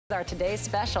Our today's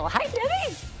special. Hi,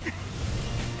 Debbie.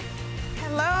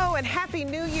 Hello and Happy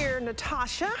New Year,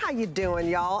 Natasha. How you doing,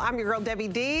 y'all? I'm your girl, Debbie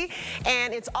D,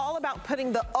 and it's all about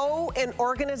putting the O in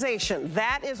organization.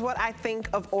 That is what I think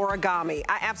of Origami.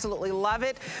 I absolutely love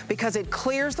it because it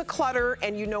clears the clutter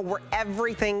and you know where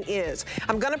everything is.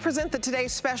 I'm gonna present the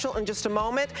today's special in just a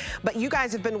moment, but you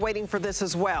guys have been waiting for this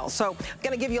as well. So I'm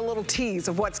gonna give you a little tease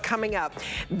of what's coming up.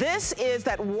 This is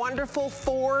that wonderful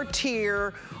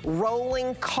 4-tier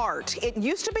rolling cart. It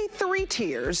used to be 3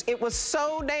 tiers. It was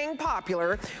so dang popular,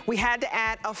 we had to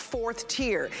add a 4th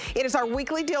tier. It is our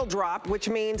weekly deal drop, which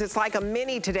means it's like a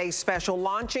mini today's special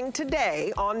launching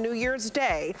today on New Year's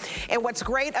Day. And what's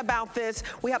great about this,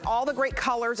 we have all the great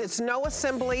colors. It's no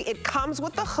assembly. It comes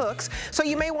with the hooks. So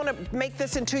you may want to make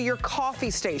this into your coffee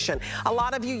station. A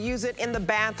lot of you use it in the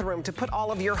bathroom to put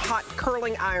all of your hot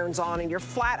curling irons on and your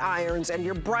flat irons and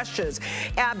your brushes.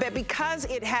 But because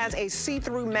it has a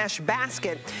see-through mesh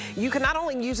basket, you can not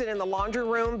only use it in the laundry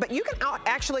room, but you can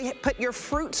actually put your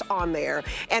fruits on there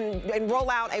and roll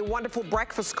out a wonderful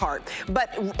breakfast cart.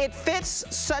 But it fits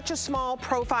such a small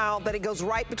profile that it goes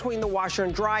right between the washer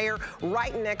and dryer,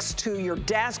 right next to your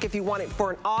desk if you want it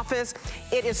for an office.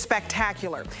 It is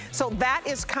spectacular. So that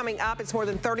is coming up. It's more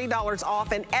than $30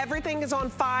 off, and everything is on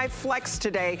 5 Flex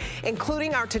today,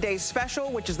 including our today's special,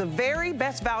 which is the very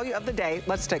best value of the day.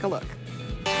 Let's take a look.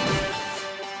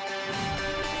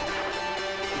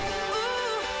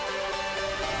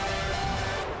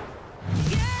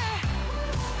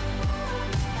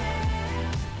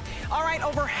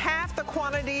 Over half the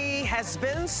quantity has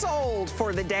been sold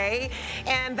for the day,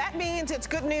 and that means it's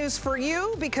good news for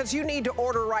you because you need to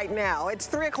order right now. It's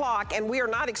 3 o'clock and we are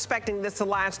not expecting this to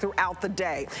last throughout the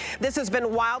day. This has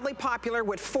been wildly popular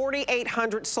with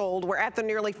 4,800 sold. We're at the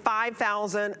nearly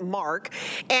 5,000 mark,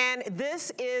 and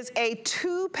this is a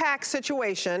 2-pack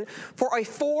situation for a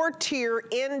 4-tier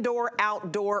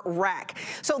indoor-outdoor rack.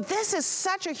 So this is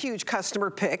such a huge customer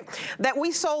pick that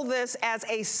we sold this as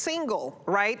a single,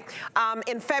 right?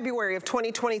 In February of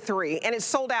 2023, and it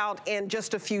sold out in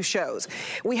just a few shows.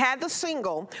 We had the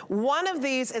single. One of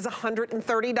these is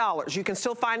 $130. You can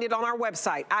still find it on our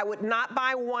website. I would not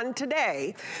buy one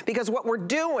today because what we're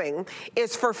doing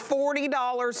is for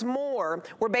 $40 more,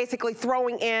 we're basically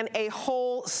throwing in a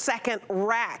whole second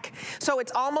rack. So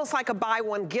it's almost like a buy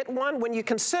one, get one when you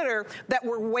consider that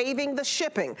we're waiving the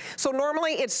shipping. So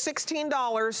normally it's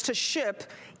 $16 to ship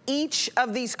each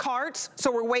of these carts,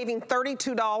 so we're waiving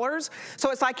 $32. So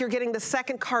it's like you're getting the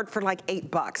second cart for like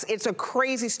 $8. It's a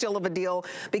crazy steal of a deal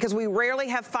because we rarely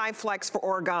have 5 Flex for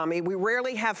Origami. We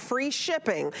rarely have free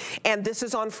shipping, and this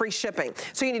is on free shipping.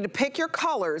 So you need to pick your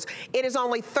colors. It is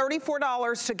only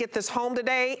 $34 to get this home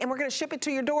today, and we're gonna ship it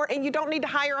to your door, and you don't need to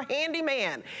hire a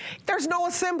handyman. There's no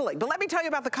assembly, but let me tell you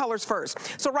about the colors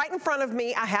first. So right in front of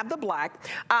me, I have the black.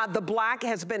 The black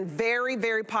has been very,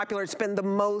 very popular. It's been the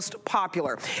most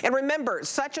popular. And remember,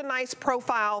 such a nice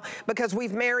profile because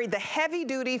we've married the heavy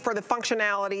duty for the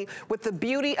functionality with the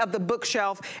beauty of the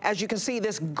bookshelf. As you can see,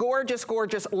 this gorgeous,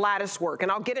 gorgeous lattice work.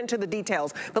 And I'll get into the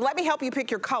details, but let me help you pick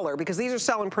your color because these are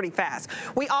selling pretty fast.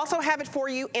 We also have it for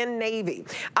you in navy,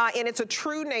 and it's a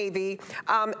true navy.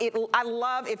 I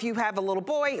love if you have a little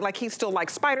boy, like he's still like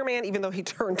Spider-Man, even though he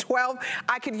turned 12,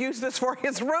 I could use this for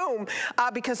his room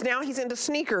because now he's into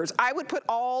sneakers. I would put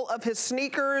all of his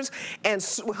sneakers and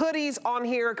hoodies on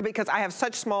here because I have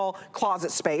such small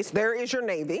closet space. There is your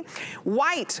navy.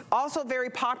 White, also very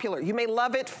popular. You may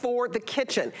love it for the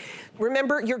kitchen.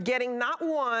 Remember, you're getting not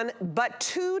 1, but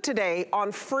 2 today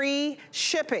on free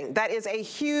shipping. That is a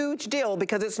huge deal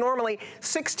because it's normally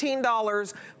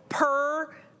 $16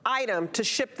 per item to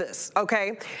ship this,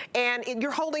 okay? And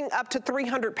you're holding up to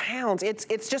 300 pounds.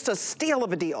 It's just a steal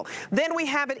of a deal. Then we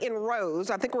have it in rose.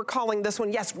 I think we're calling this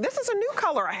one, yes, this is a new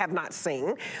color I have not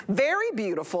seen. Very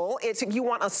beautiful. You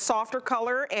want a softer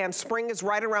color, and spring is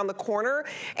right around the corner.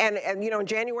 And you know, in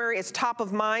January, it's top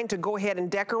of mind to go ahead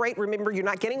and decorate. Remember, you're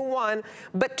not getting 1,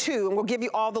 but 2, and we'll give you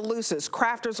all the looses.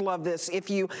 Crafters love this. If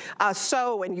you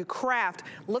sew and you craft,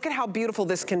 look at how beautiful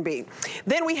this can be.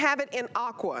 Then we have it in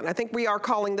aqua, and I think we are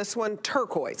calling this one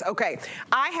turquoise. Okay,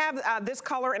 I have this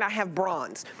color and I have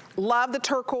bronze. Love the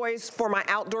turquoise for my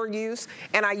outdoor use,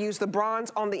 and I use the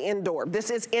bronze on the indoor. This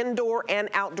is indoor and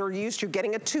outdoor use. You're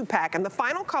getting a 2-pack. And the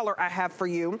final color I have for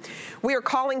you, we are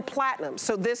calling platinum.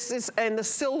 So this is in the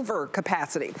silver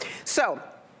capacity. So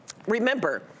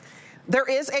remember, There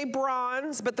is a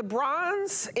bronze, but the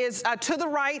bronze is to the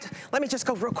right. Let me just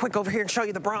go real quick over here and show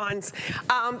you the bronze.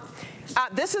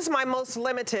 This is my most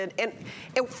limited, and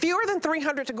fewer than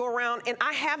 300 to go around, and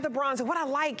I have the bronze. And what I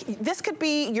like, this could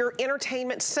be your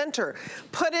entertainment center.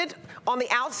 Put it on the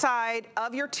outside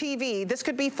of your TV. This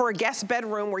could be for a guest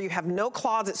bedroom where you have no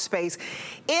closet space.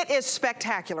 It is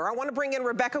spectacular. I want to bring in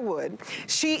Rebecca Wood.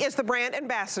 She is the brand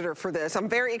ambassador for this. I'm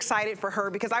very excited for her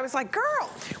because I was like, girl,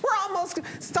 we're almost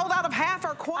sold out of half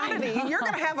our quantity. You're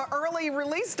going to have an early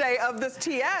release day of this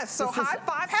TS. So high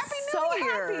five. Happy New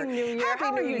Year. Happy New Year.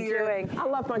 How are you doing? I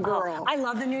love my girl. Oh, I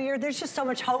love the new year. There's just so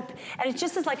much hope. And it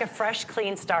just is like a fresh,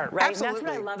 clean start, right? Absolutely. And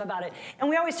that's what I love about it. And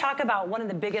we always talk about one of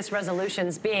the biggest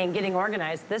resolutions being getting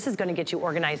organized. This is going to get you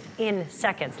organized in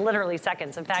seconds, literally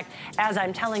seconds. In fact, as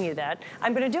I'm telling you that,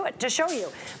 I'm going to do it to show you.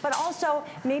 But also,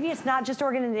 maybe it's not just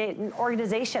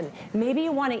organization. Maybe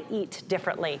you want to eat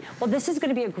differently. Well, this is going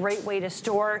to be a great way to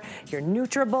store your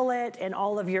NutriBullet and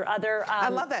all of your other... I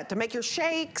love that, to make your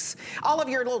shakes, all of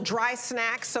your little dry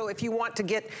snacks. So if you want to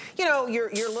get, you know, your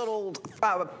little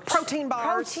protein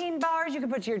bars. Protein bars, you can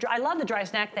put your, I love the dry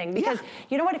snack thing because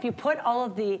you know what, if you put all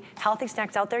of the healthy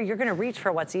snacks out there, you're gonna reach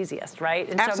for what's easiest, right?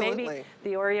 And Absolutely. so maybe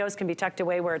the Oreos can be tucked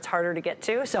away where it's harder to get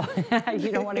to, so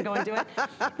you don't wanna go and do it.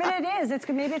 But it is,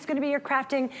 maybe it's gonna be your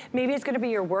crafting, maybe it's gonna be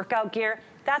your workout gear.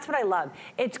 That's what I love.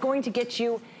 It's going to get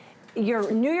you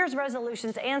your New Year's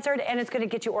resolutions answered, and it's gonna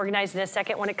get you organized in a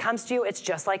second. When it comes to you, it's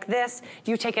just like this.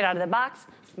 You take it out of the box,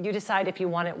 you decide if you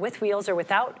want it with wheels or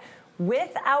without.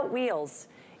 Without wheels,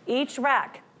 each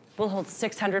rack will hold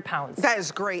 600 pounds. That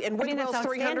is great. And with wheels,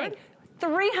 300?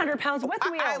 300 pounds with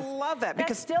wheels. I love that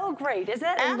because that's still great, isn't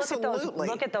it? And absolutely.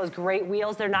 Look at those great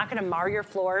wheels. They're not going to mar your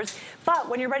floors. But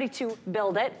when you're ready to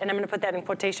build it, and I'm going to put that in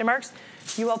quotation marks,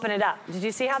 you open it up. Did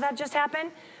you see how that just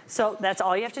happened? So that's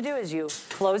all you have to do is you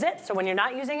close it. So when you're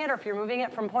not using it, or if you're moving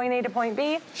it from point A to point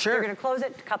B, you're going to close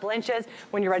it a couple inches.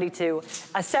 When you're ready to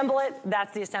assemble it,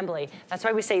 that's the assembly. That's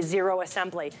why we say zero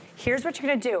assembly. Here's what you're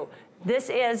going to do.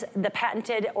 This is the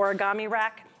patented Origami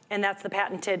rack, and that's the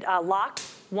patented lock.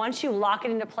 Once you lock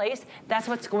it into place, that's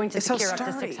what's going to secure up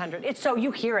to 600. It's so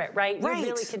you hear it, right? You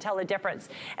really can tell the difference.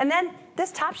 And then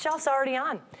this top shelf's already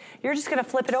on. You're just gonna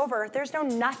flip it over. There's no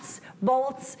nuts,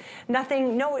 bolts,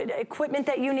 nothing, no equipment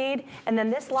that you need. And then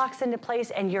this locks into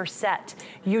place and you're set.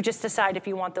 You just decide if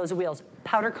you want those wheels.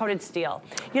 Powder coated steel.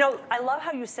 You know, I love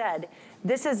how you said,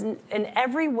 this is an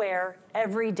everywhere,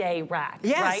 everyday rack,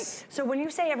 right? So when you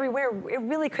say everywhere, it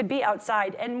really could be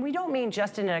outside. And we don't mean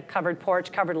just in a covered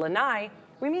porch, covered lanai.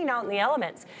 We mean out in the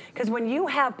elements. Because when you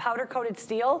have powder coated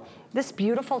steel, this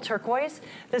beautiful turquoise,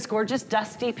 this gorgeous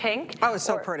dusty pink. Oh, it's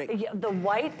so pretty. The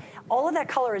white, all of that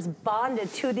color is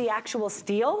bonded to the actual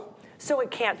steel, so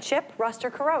it can't chip, rust, or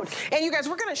corrode. And you guys,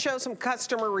 we're gonna show some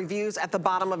customer reviews at the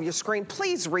bottom of your screen.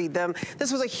 Please read them.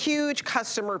 This was a huge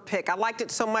customer pick. I liked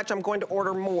it so much, I'm going to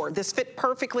order more. This fit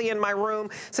perfectly in my room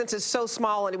since it's so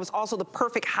small, and it was also the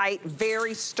perfect height,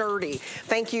 very sturdy.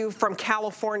 Thank you from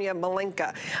California,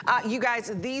 Malinka. You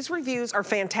guys, these reviews are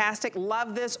fantastic.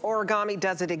 Love this. Origami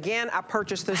does it again. I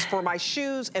purchased this for my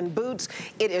shoes and boots.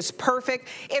 It is perfect.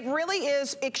 It really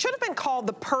is, it should have been called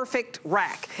the perfect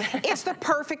rack. It's the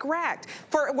perfect rack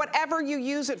for whatever you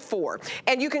use it for.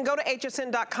 And you can go to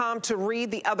hsn.com to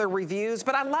read the other reviews,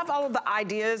 but I love all of the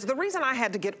ideas. The reason I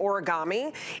had to get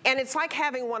Origami, and it's like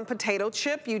having one potato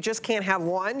chip. You just can't have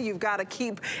one. You've got to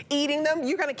keep eating them.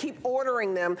 You're going to keep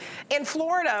ordering them. In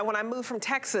Florida, when I moved from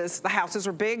Texas, the houses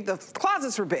were big, the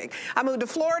closets were big. I moved to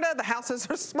Florida, the houses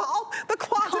are small, the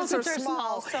closets are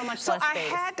small. So much so less I space.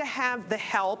 had to have the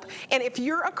help, and if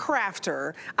you're a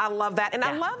crafter, I love that. And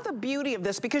I love the beauty of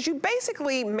this because you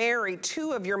basically marry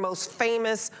two of your most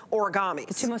famous origamis.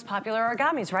 The two most popular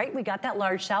origamis, right? We got that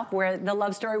large shelf where the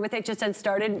love story with HSN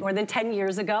started more than 10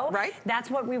 years ago. Right. That's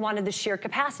what we wanted, the sheer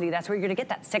capacity. That's where you're gonna get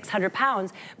that 600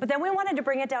 pounds. But then we wanted to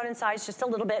bring it down in size just a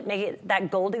little bit, make it that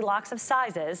Goldilocks of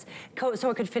sizes, so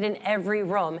it could fit in every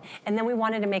room. And then we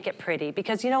wanted to make it pretty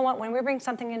because you know what? When we bring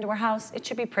something into our house, it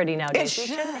should be pretty nowadays. We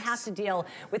shouldn't have to deal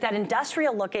with that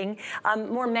industrial looking,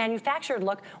 more manufactured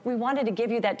look. We wanted to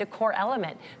give you that decor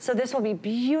element. So this will be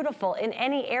beautiful in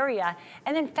any area.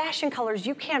 And then fashion colors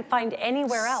you can't find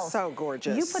anywhere else. So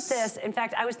gorgeous. You put this, in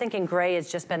fact, I was thinking gray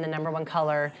has just been the #1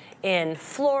 color in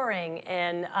flooring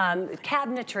and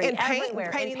cabinetry, and paint,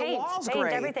 everywhere. Painting the walls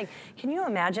gray. Everything. Can you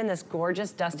imagine this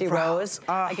gorgeous dusty rose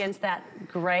against that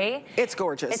gray. It's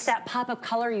gorgeous. It's that pop of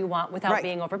color you want without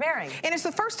being overbearing. And it's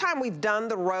the first time we've done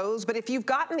the rose, but if you've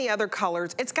gotten the other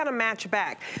colors, it's gonna match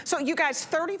back. So you guys,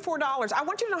 $34. I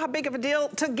want you to know how big of a deal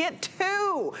to get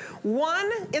two.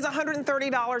 One is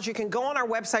 $130. You can go on our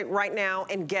website right now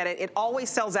and get it. It always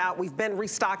sells out. We've been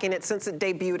restocking it since it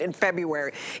debuted in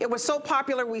February. It was so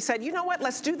popular, we said, you know what,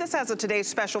 let's do this as a today's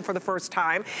special for the first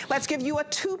time. Let's give you a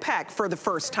 2-pack for the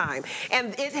first time.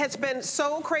 And it has been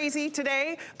so crazy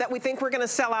today that we think we're gonna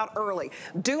sell out early.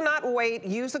 Do not wait,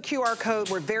 use the QR code.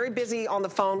 We're very busy on the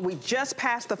phone. We just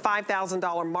passed the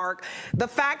 $5,000 mark. The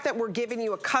fact that we're giving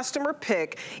you a customer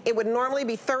pick, it would normally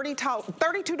be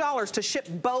 $32 to ship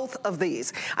both of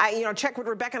these. I checked with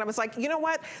Rebecca and I was like, you know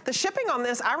what? The shipping on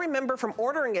this, I remember from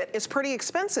ordering it, is pretty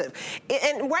expensive.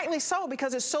 And rightly so,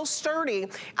 because it's so sturdy,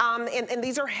 and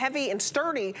these are heavy and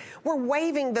sturdy. We're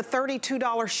waiving the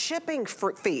 $32 shipping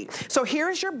fee. So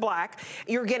here's your black.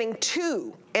 You're getting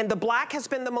two. And the black has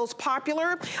been the most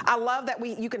popular. I love that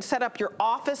you can set up your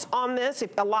office on this.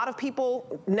 A lot of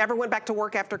people never went back to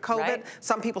work after COVID. Right.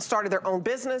 Some people started their own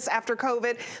business after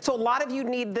COVID. So a lot of you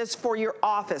need this for your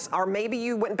office. Or maybe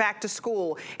you went back to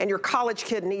school and your college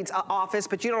kid needs an office,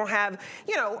 but you don't have,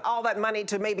 all that money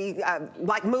to maybe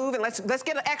like move and let's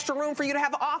get an extra room for you to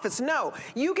have an office. No,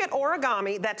 you get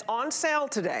Origami that's on sale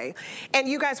today. And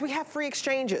you guys, we have free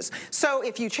exchanges. So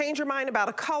if you change your mind about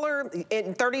a color,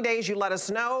 in 30 days you let us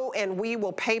know, and we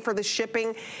will pay for the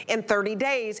shipping in 30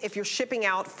 days if you're shipping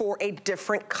out for a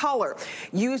different color.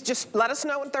 You just let us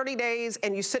know in 30 days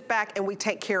and you sit back and we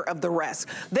take care of the rest.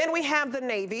 Then we have the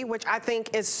navy, which I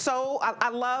think is so, I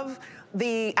love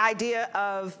the idea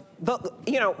of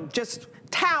just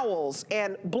towels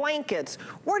and blankets.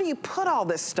 Where do you put all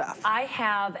this stuff? I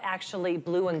have actually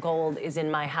blue and gold is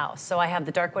in my house. So I have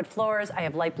the dark wood floors, I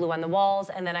have light blue on the walls,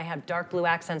 and then I have dark blue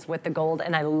accents with the gold,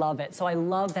 and I love it. So I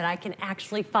love that I can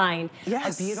actually find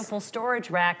a beautiful storage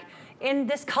rack in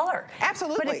this color.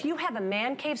 Absolutely. But if you have a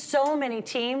man cave, so many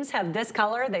teams have this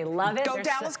color. They love it. Go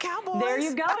Dallas Cowboys. There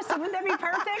you go. So wouldn't that be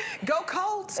perfect? Go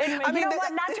Colts. And you know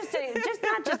what? Not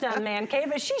just a man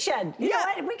cave, a she shed. You know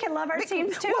what? We can love our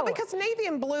teams too. Well, because navy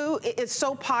and blue is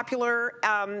so popular.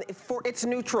 It's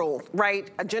neutral,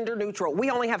 right? Gender neutral. We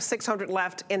only have 600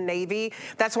 left in navy.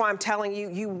 That's why I'm telling you,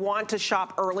 you want to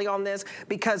shop early on this,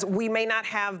 because we may not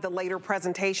have the later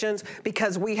presentations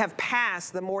because we have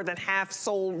passed the more than half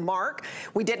sold mark.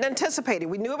 We didn't anticipate it.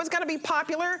 We knew it was going to be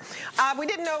popular. We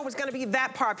didn't know it was going to be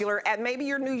that popular. And maybe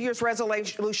your New Year's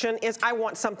resolution is, I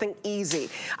want something easy.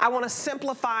 I want to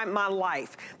simplify my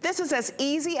life. This is as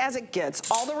easy as it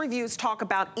gets. All the reviews talk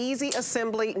about easy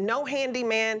assembly, no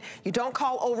handyman. You don't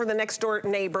call over the next door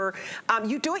neighbor.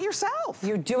 You do it yourself.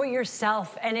 You do it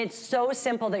yourself. And it's so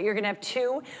simple that you're going to have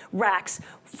 2 racks,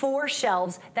 4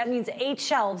 shelves. That means 8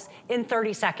 shelves in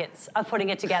 30 seconds of putting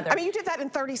it together. I mean, you did that in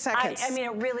 30 seconds. I mean,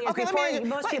 it really is. Okay,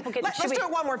 Most people can. Let's do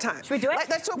it one more time. Should we do it?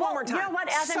 Let's do it one more time. You know what?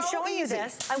 As I'm showing you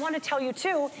this, I want to tell you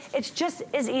too, it's just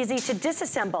as easy to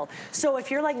disassemble. So if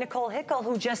you're like Nicole Hickel,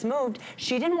 who just moved,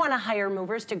 she didn't want to hire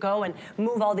movers to go and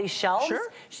move all these shelves.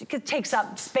 Sure. It takes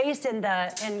up space in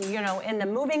the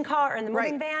moving car or in the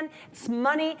moving van. It's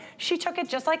money. She took it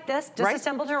just like this,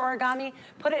 disassembled her Origami,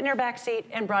 put it in her back seat,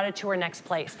 and brought it to her next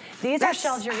place. These are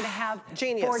shelves you're going to have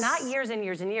for not years and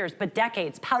years and years, but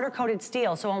decades. Powder coated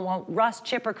steel, so it won't rust,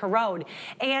 chip, or corrode.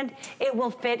 And it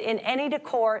will fit in any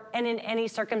decor and in any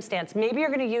circumstance. Maybe you're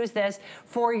going to use this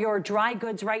for your dry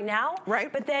goods right now,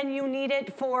 but then you need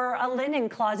it for a linen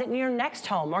closet in your next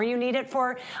home, or you need it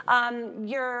for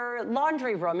your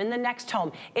laundry room in the next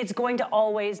home. It's going to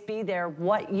always be there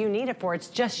what you need it for. It's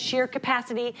just sheer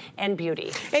capacity and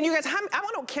beauty. And you guys, I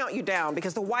want to count you down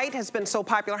because the white has been so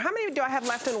popular. How many do I have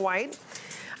left in white?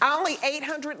 Only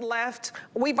 800 left.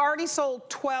 We've already sold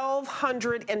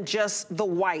 1,200 in just the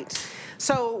white.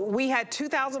 So we had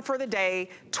 2,000 for the day,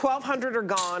 1,200 are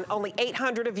gone, only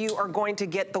 800 of you are going to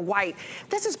get the white.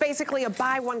 This is basically a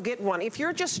buy one, get one. If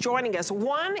you're just joining us,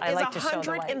 one is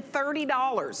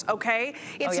 $130, okay?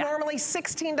 It's normally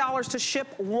 $16 to ship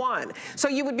one. So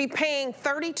you would be paying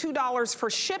 $32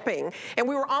 for shipping, and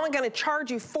we were only gonna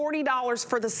charge you $40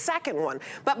 for the second one.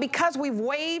 But because we've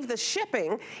waived the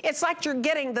shipping, it's like you're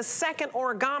getting the second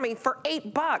Origami for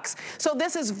 $8. So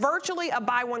this is virtually a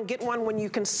buy one, get one when you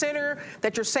consider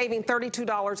that you're saving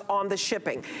 $32 on the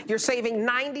shipping. You're saving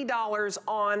 $90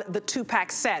 on the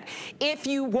 2-pack set. If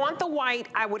you want the white,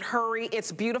 I would hurry. It's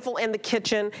beautiful in the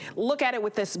kitchen. Look at it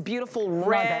with this beautiful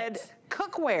red.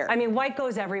 cookware. I mean, white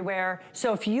goes everywhere.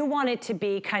 So if you want it to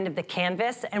be kind of the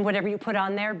canvas and whatever you put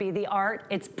on there be the art,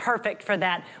 it's perfect for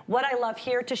that. What I love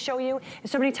here to show you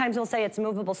is so many times we'll say it's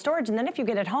movable storage, and then if you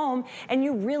get it home and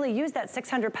you really use that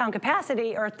 600-pound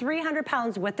capacity or 300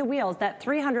 pounds with the wheels, that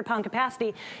 300-pound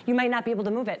capacity, you might not be able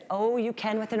to move it. Oh, you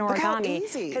can with an Origami. Look how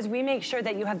easy. Because we make sure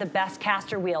that you have the best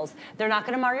caster wheels. They're not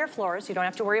gonna mar your floors. You don't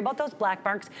have to worry about those black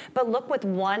marks, but look with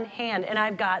one hand. And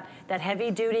I've got that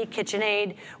heavy-duty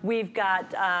KitchenAid. We've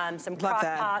got some crock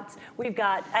pots. We've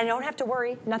got, I don't have to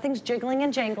worry. Nothing's jiggling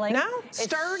and jangling. No,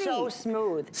 sturdy. It's so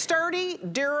smooth. Sturdy,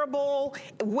 durable,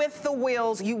 with the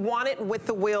wheels. You want it with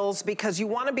the wheels because you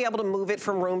want to be able to move it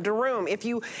from room to room. If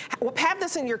you have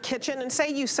this in your kitchen and say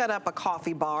you set up a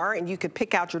coffee bar and you could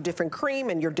pick out your different cream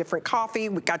and your different coffee,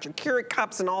 we got your Keurig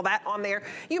cups and all that on there,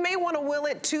 you may want to wheel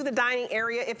it to the dining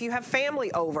area if you have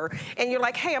family over and you're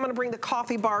like, hey, I'm going to bring the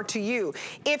coffee bar to you.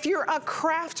 If you're a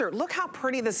crafter, look how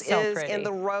pretty this is in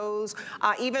the rows,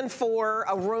 even for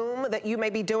a room that you may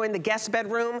be doing, the guest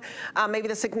bedroom, maybe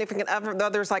the significant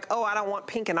other's like, oh, I don't want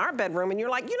pink in our bedroom. And you're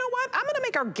like, you know what? I'm going to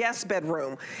make our guest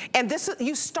bedroom. And this,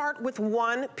 you start with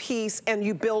one piece and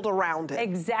you build around it.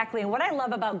 Exactly. And what I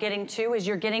love about getting two is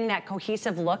you're getting that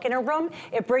cohesive look in a room.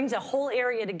 It brings a whole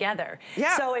area together.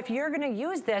 Yeah. So if you're going to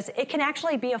use this, it can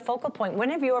actually be a focal point. When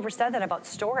have you ever said that about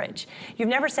storage? You've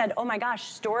never said, oh my gosh,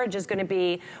 storage is going to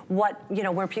be what, you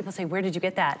know, where people say, where did you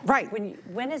get that? Right.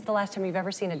 When is the last time you've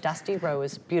ever seen a Dusty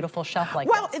Rose beautiful shelf like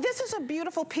well, this? This is a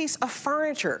beautiful piece of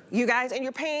furniture, you guys, and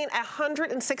you're paying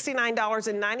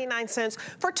 $169.99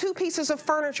 for 2 pieces of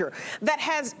furniture that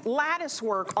has lattice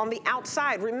work on the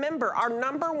outside. Remember, our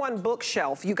 #1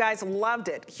 bookshelf, you guys loved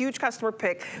it. Huge customer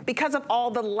pick because of all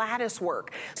the lattice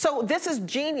work. So this is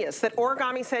genius that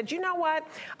Origami said, you know what?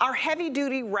 Our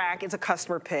heavy-duty rack is a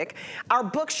customer pick. Our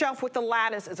bookshelf with the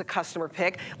lattice is a customer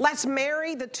pick. Let's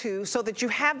marry the two so that you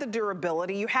have the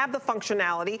durability, you have the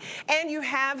functionality, and you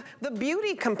have the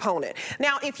beauty component.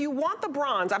 Now, if you want the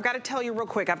bronze, I've got to tell you real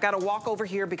quick, I've got to walk over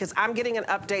here because I'm getting an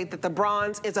update that the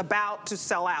bronze is about to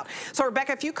sell out. So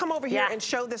Rebecca, if you come over here and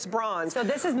show this bronze. So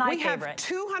this is my favorite. We have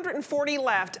 240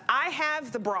 left. I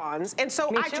have the bronze. And so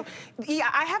Me too.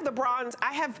 I have the bronze.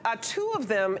 I have 2 of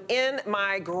them in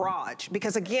my garage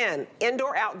because again,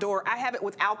 indoor, outdoor, I have it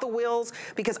without the wheels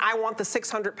because I want the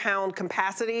 600-pound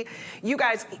capacity. You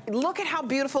guys, look at how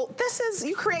beautiful this is.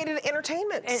 You created an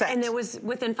entertainment set. And it was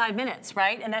within 5 minutes,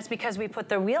 right? And that's because we put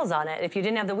the wheels on it. If you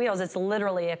didn't have the wheels, it's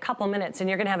literally a couple minutes and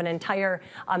you're gonna have an entire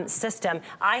system.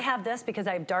 I have this because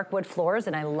I have dark wood floors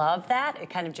and I love that. It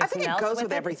kind of just melts with it. I think it goes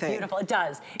with everything. It's beautiful, it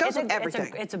does. It goes with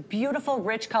everything. It's a beautiful,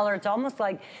 rich color. It's almost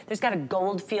like there's got a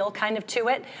gold feel kind of to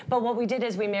it. But what we did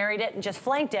is we married it and just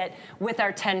flanked it with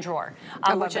our 10 drawer,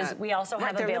 which is we also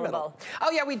have available.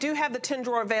 Oh yeah, we do have the 10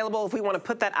 drawer available if we want to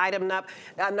put that item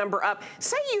number up.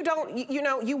 Say you don't,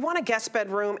 you want a guest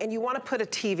bedroom and you want to put a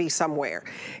TV somewhere.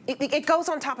 It goes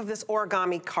on top of this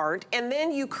Origami cart and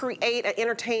then you create an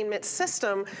entertainment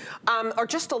system or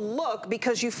just a look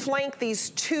because you flank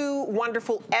these 2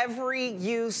 wonderful every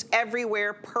use,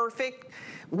 everywhere, perfect,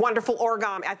 wonderful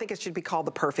Origami. I think it should be called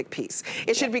the perfect piece.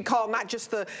 It should be called not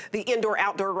just the indoor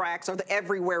outdoor racks or the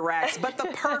everywhere racks, but the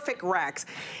perfect racks.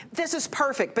 This is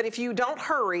perfect, but if you don't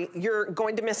hurry, you're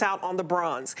going to miss out on the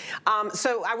bronze.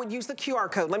 So I would use the QR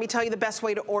code. Let me tell you the best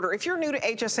way to order. If you're new to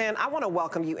HSN, I want to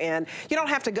welcome you in. You don't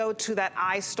have to go to that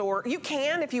iStore. You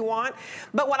can if you want,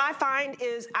 but what I find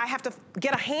is I have to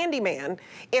get a handyman.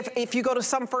 If you go to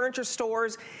some furniture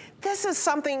stores, this is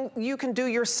something you can do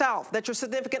yourself, that your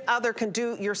significant other can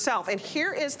do yourself. And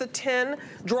here is the 10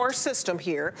 drawer system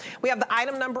here. We have the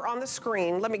item number on the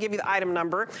screen. Let me give you the item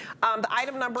number. The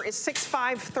item number is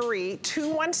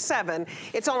 653217.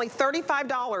 It's only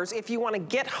 $35 if you want to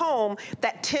get home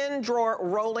that 10 drawer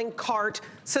rolling cart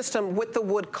system with the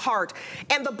wood cart.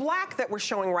 And the black that we're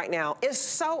showing right now is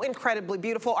so incredibly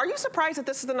beautiful. Are you surprised that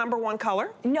this is the #1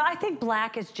 color? No, I think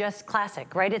black is just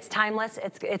classic, right? It's timeless.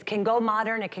 It can go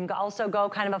modern. It can also go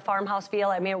kind of a farmhouse feel.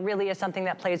 I mean, it really is something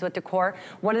that plays with decor.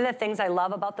 One of the things I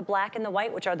love about the black and the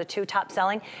white, which are the 2 top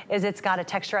selling, is it's got a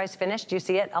texturized finish. Do you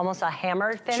see it? Almost a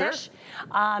hammered finish. Sure.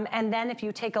 And then if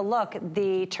you take a look,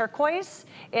 the turquoise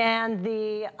and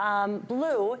the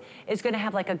blue is going to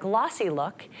have like a glossy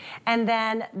look. And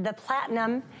then the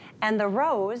platinum and the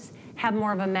rose have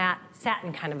more of a matte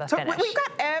satin kind of a finish. We've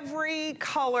got every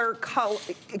color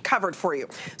covered for you.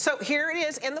 So here it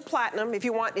is in the platinum. If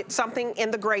you want something in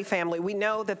the gray family, we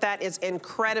know that that is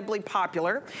incredibly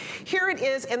popular. Here it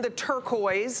is in the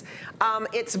turquoise.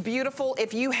 It's beautiful.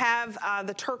 If you have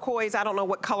the turquoise, I don't know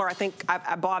what color, I think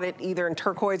I bought it either in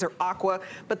turquoise or aqua,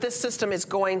 but this system is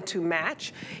going to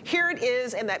match. Here it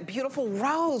is in that beautiful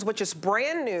rose, which is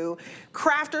brand new.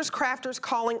 Crafters, crafters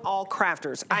calling all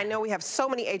crafters. I know we have so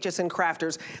many HSN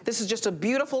crafters. This is just a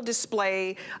beautiful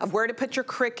display of where to put your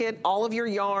Cricut, all of your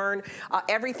yarn,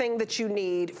 everything that you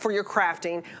need for your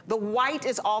crafting. The white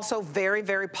is also very,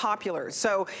 very popular.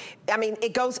 So, I mean,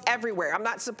 it goes everywhere. I'm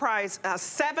not surprised.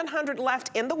 700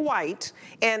 left in the white,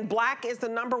 and black is the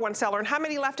 #1 seller. And how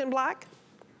many left in black?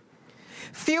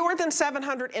 Fewer than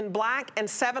 700 in black and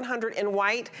 700 in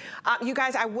white. You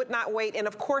guys, I would not wait. And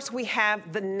of course, we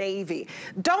have the navy.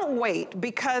 Don't wait,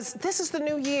 because this is the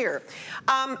new year.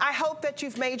 I hope that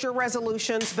you've made your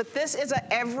resolutions, but this is an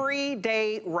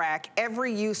everyday rack,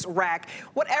 every use rack.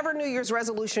 Whatever New Year's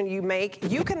resolution you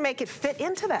make, you can make it fit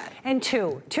into that. And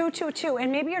two.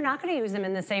 And maybe you're not gonna use them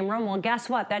in the same room. Well, guess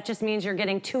what? That just means you're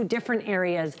getting 2 different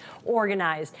areas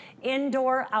organized.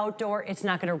 Indoor, outdoor, it's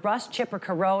not gonna rust, chip, or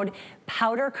corrode.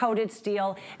 Powder-coated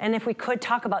steel. And if we could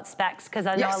talk about specs, because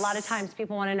I know a lot of times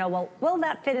people want to know, well, will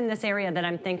that fit in this area that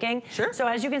I'm thinking? Sure. So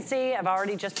as you can see, I've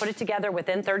already just put it together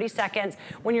within 30 seconds.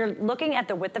 When you're looking at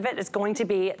the width of it, it's going to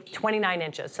be 29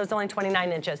 inches. So it's only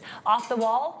 29 inches. Off the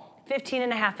wall,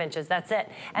 15.5 inches, that's it.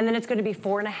 And then it's gonna be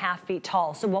 4.5 feet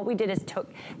tall. So what we did is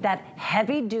took that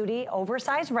heavy duty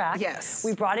oversized rack. Yes.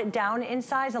 We brought it down in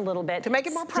size a little bit. To make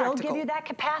it more practical. Still give you that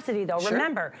capacity though. Sure.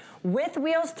 Remember, with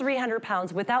wheels, 300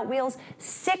 pounds. Without wheels,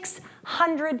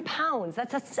 600 pounds.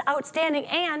 That's outstanding.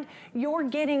 And you're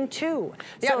getting 2.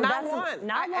 Yeah, so not one.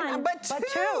 Not one, but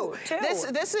two.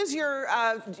 This is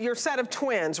your set of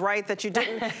twins, right? That you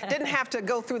didn't have to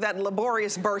go through that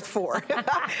laborious birth for.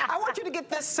 I want you to get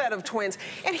this set of twins.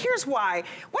 And here's why.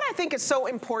 What I think is so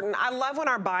important, I love when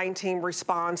our buying team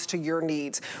responds to your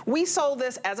needs. We sold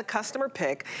this as a customer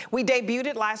pick. We debuted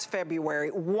it last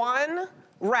February. One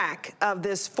rack of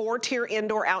this 4-tier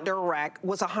indoor outdoor rack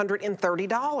was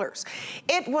 $130.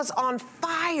 It was on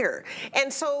fire.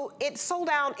 And so it sold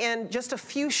out in just a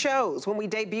few shows when we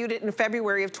debuted it in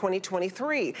February of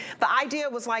 2023. The idea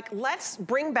was like, let's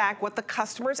bring back what the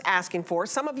customer's asking for.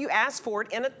 Some of you asked for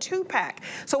it in a 2-pack.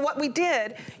 So what we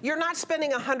did, you're not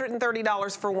spending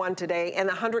 $130 for one today and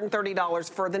 $130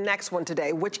 for the next one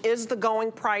today, which is the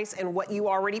going price and what you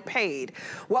already paid.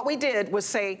 What we did was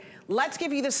say, let's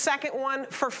give you the second one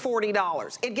for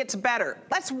 $40. It gets better.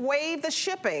 Let's waive the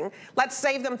shipping. Let's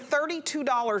save them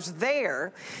 $32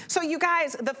 there. So you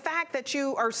guys, the fact that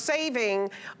you are saving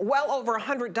well over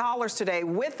 $100 today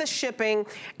with the shipping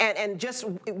and just,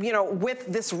 you know, with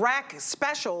this rack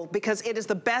special, because it is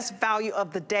the best value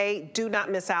of the day, do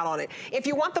not miss out on it. If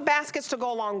you want the baskets to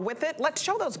go along with it, let's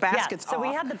show those baskets off. So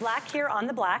we have the black here on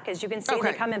the black. As you can see,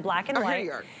 they come in black and white.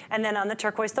 And then on the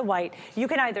turquoise, the white. You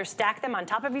can either stack them on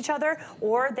top of each other,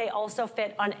 or they also fit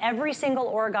on every single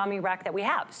origami rack that we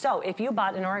have. So if you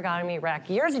bought an origami rack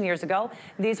years and years ago,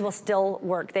 these will still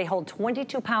work. They hold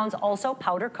 22 pounds, also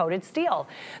powder-coated steel.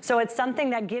 So it's something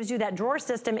that gives you that drawer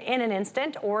system in an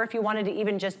instant, or if you wanted to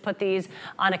even just put these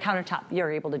on a countertop,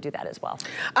 you're able to do that as well.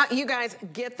 You guys,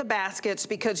 get the baskets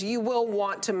because you will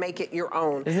want to make it your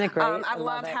own. Isn't it great? I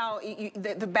love how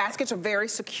the baskets are very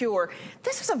secure.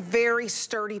 This is a very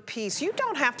sturdy piece. You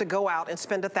don't have to go out and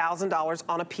spend $1,000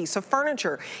 on a piece of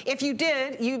furniture. If you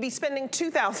did, you'd be spending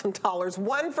 $2,000,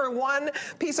 one for one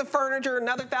piece of furniture,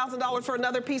 another $1,000 for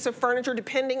another piece of furniture,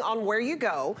 depending on where you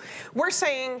go. We're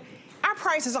saying our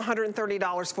price is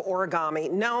 $130 for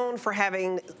Origami, known for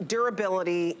having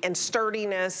durability and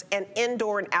sturdiness and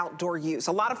indoor and outdoor use.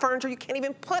 A lot of furniture you can't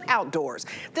even put outdoors.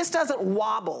 This doesn't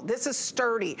wobble. This is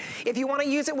sturdy. If you want to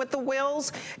use it with the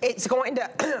wheels, it's going to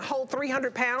hold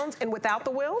 300 pounds, and without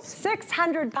the wheels?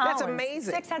 600 pounds. That's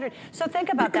amazing. 600. So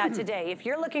think about that today. If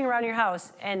you're looking around your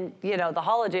house and, you know, the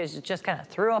holidays just kind of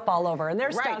threw up all over and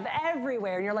there's stuff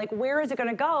everywhere and you're like, where is it going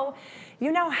to go?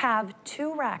 You now have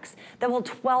 2 racks that will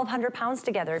 1,200 pounds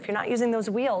together if you're not using those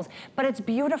wheels. But it's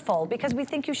beautiful because we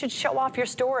think you should show off your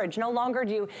storage. No longer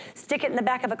do you stick it in the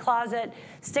back of a closet,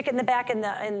 stick it in the back in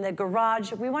the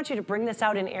garage. We want you to bring this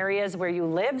out in areas where you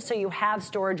live so you have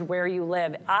storage where you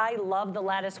live. I love the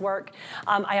lattice work.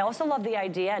 I also love the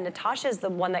idea, and Natasha's the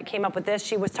one that came up with this.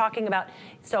 She was talking about,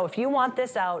 so if you want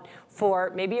this out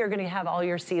for, maybe you're gonna have all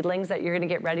your seedlings that you're gonna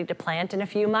get ready to plant in a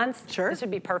few months. Sure. This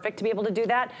would be perfect to be able to do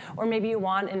that. Or maybe you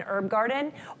want an herb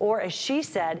garden, or as she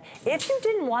said, If you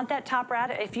didn't want that top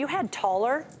rad, if you had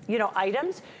taller, you know,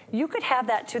 items, you could have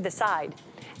that to the side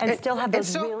and still have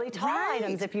those really tall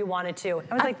items if you wanted to.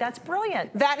 I was like, that's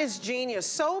brilliant. That is genius.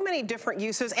 So many different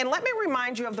uses. And let me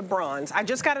remind you of the bronze. I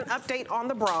just got an update on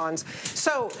the bronze.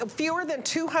 So fewer than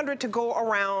 200 to go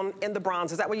around in the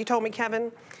bronze. Is that what you told me, Kevin?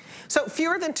 So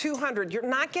fewer than 200, you're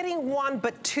not getting one,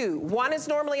 but two. One is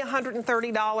normally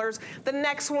 $130. The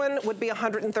next one would be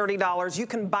 $130. You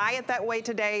can buy it that way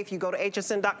today. If you go to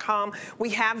hsn.com, we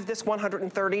have this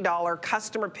 $130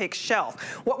 customer pick shelf.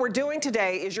 What we're doing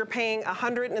today is you're paying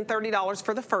 $130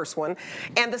 for the first one,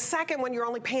 and the second one you're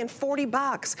only paying 40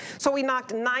 bucks. So we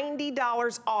knocked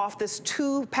 $90 off this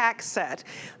 2-pack set.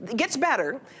 It gets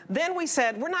better. Then we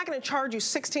said, we're not gonna charge you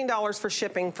 $16 for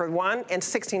shipping for one and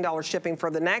 $16 shipping for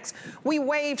the next. We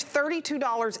waived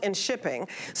 $32 in shipping.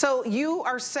 So you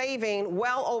are saving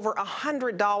well over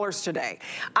 $100 today.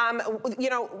 You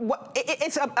know,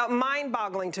 it's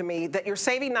mind-boggling to me that you're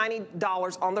saving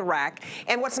 $90 on the rack.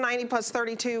 And what's 90 plus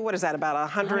 32? What is that, about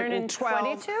 112?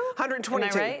 122?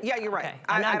 122. Am I right? Yeah, you're right. Okay.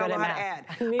 I don't know how to add.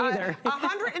 Me either.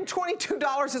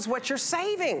 $122 is what you're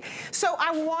saving. So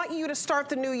I want you to start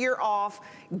the new year off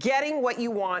getting what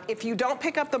you want. If you don't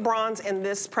pick up the bronze in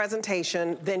this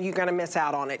presentation, then you're gonna miss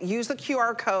out on it. Use the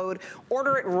QR code,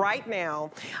 order it right now,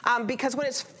 because when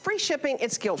it's free shipping,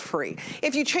 it's guilt-free.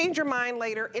 If you change your mind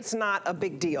later, it's not a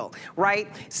big deal, right?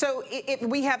 So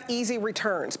we have easy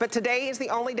returns, but today is the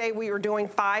only day we are doing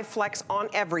 5 flex on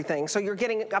everything. So you're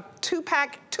getting a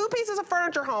 2-pack, 2 pieces of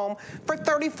furniture home for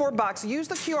 34 bucks. Use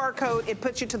the QR code, it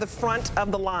puts you to the front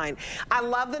of the line. I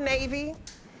love the navy.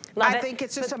 I think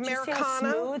it's just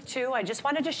Americana. Smooth too. I just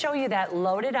wanted to show you that.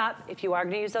 Load it up. If you are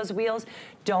going to use those wheels,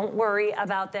 don't worry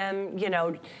about them, you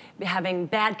know, having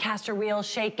bad caster wheels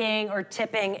shaking or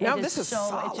tipping. No, this is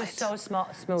solid. It's just so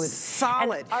smooth.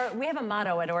 Solid. And we have a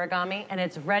motto at Origami, and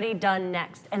it's ready, done,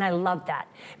 next. And I love that,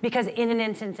 because in an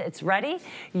instant it's ready,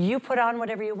 you put on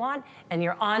whatever you want, and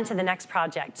you're on to the next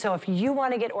project. So if you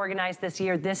want to get organized this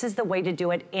year, this is the way to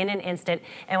do it in an instant.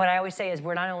 And what I always say is,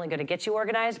 we're not only going to get you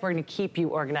organized, we're going to keep you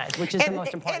organized, which is the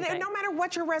most important thing. And no matter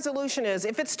what your resolution is,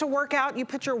 if it's to work out, you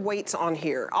put your weights on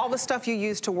here, all the stuff you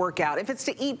use to work out. If it's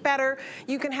to eat better,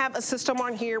 you can have a system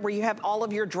on here where you have all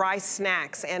of your dry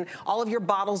snacks and all of your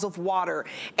bottles of water.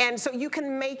 And so you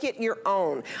can make it your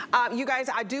own. You guys,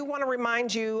 I do want to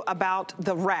remind you about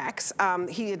the racks.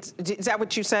 Is that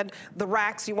what you said? The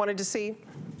racks you wanted to see?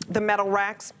 The metal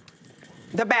racks?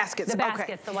 The baskets. The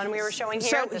baskets, the one we were showing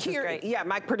here. So here, yeah,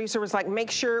 my producer was like,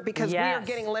 make sure, because we are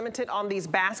getting limited on these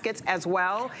baskets as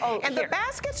well. Oh, and the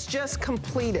baskets just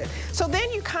completed. So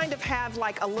then you kind of have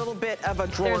like a little bit of a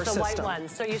drawer system. There's the white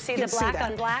ones. So you see the black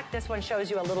on black. This one shows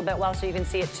you a little bit well, so you can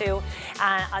see it too.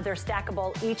 They're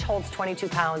stackable. Each holds 22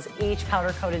 pounds. Each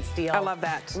powder-coated steel. I love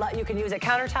that. You can use a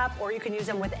countertop, or you can use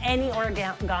them with any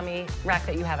Origami rack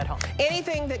that you have at home.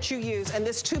 Anything that you use, and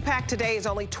this 2-pack today is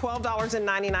only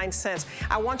 $12.99.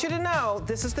 I want you to know,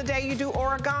 this is the day you do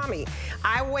Origami.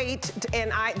 I wait,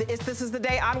 and this is the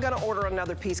day I'm gonna order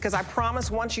another piece, because I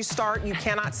promise once you start, you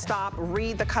cannot stop.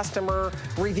 Read the customer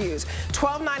reviews.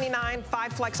 $12.99,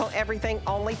 5 flex on everything,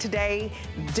 only today.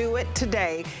 Do it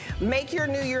today. Make your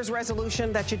New Year's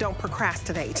resolution that you don't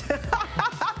procrastinate.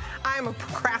 I am a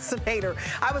procrastinator.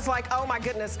 I was like, oh my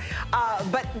goodness.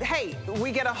 But hey,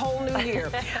 we get a whole new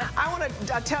year. I want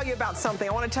to tell you about something.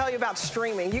 I want to tell you about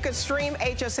streaming. You can stream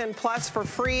HSN Plus for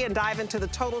free and dive into the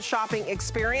total shopping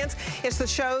experience. It's the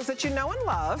shows that you know and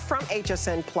love from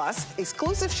HSN Plus,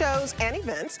 exclusive shows and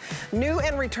events, new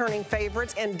and returning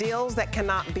favorites, and deals that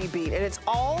cannot be beat. And it's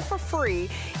all for free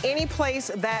any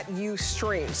place that you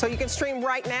stream. So you can stream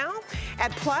right now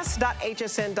at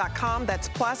plus.hsn.com. That's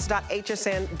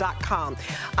plus.hsn.com.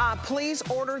 Please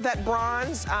order that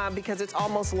bronze because it's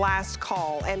almost last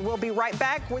call. And we'll be right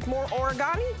back with more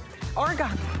Origami.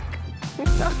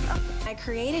 I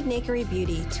created Nakery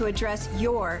Beauty to address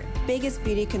your biggest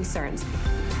beauty concerns.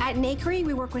 At Nakery,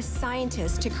 we work with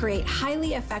scientists to create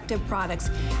highly effective products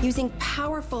using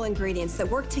powerful ingredients that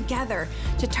work together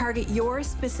to target your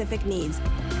specific needs.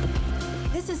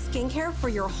 This is skincare for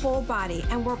your whole body,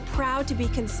 and we're proud to be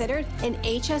considered an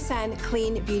HSN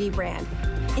clean beauty brand.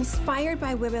 Inspired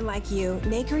by women like you,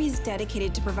 Nakery is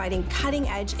dedicated to providing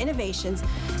cutting-edge innovations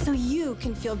so you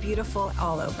can feel beautiful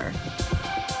all over.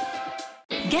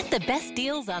 Get the best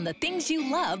deals on the things you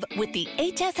love with the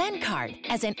HSN card.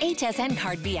 As an HSN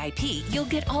card VIP, you'll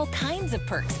get all kinds of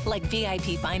perks, like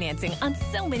VIP financing on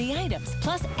so many items,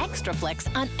 plus extra flex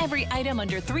on every item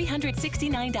under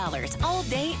 $369 all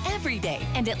day, every day,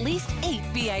 and at least 8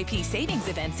 VIP savings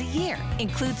events a year.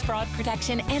 Includes fraud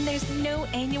protection, and there's no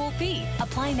annual fee.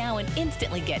 Apply now and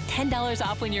instantly get $10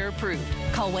 off when you're approved.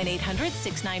 Call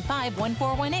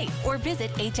 1-800-695-1418 or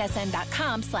visit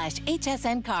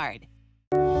hsn.com/HSN card.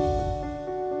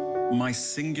 My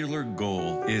singular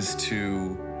goal is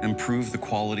to improve the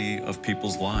quality of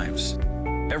people's lives.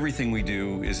 Everything we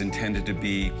do is intended to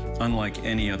be unlike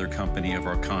any other company of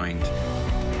our kind.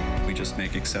 We just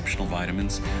make exceptional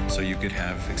vitamins so you could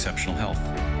have exceptional health.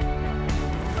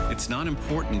 It's not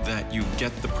important that you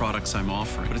get the products I'm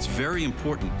offering, but it's very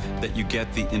important that you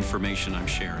get the information I'm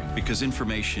sharing, because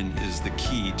information is the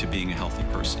key to being a healthy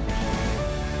person.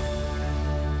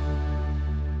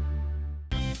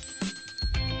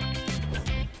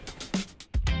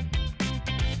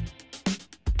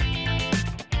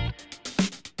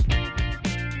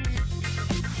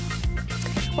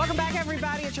 Welcome back,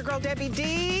 everybody. It's your girl, Debbie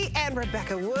D and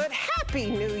Rebecca Wood. Happy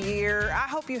New Year. I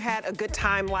hope you had a good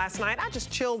time last night. I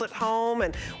just chilled at home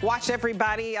and watched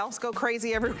everybody else go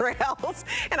crazy everywhere else.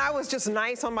 And I was just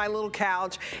nice on my little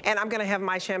couch. And I'm going to have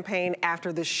my champagne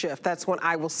after this shift. That's when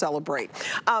I will celebrate.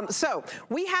 So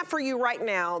we have for you right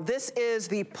now, this is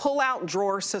the pull-out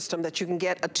drawer system that you can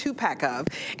get a 2-pack of.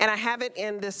 And I have it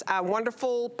in this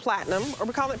wonderful platinum. Or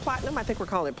we call it platinum? I think we're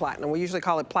calling it platinum. We usually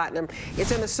call it platinum.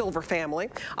 It's in the silver family.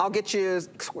 I'll get you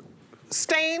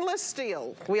stainless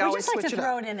steel. We always just like switch to it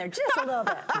throw up. it in there just a little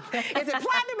bit. Is it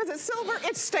platinum? Is it silver?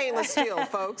 It's stainless steel,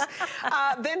 folks.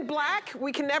 Then black,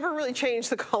 we can never really change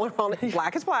the color on it.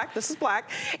 Black is black. This is black.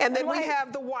 And then we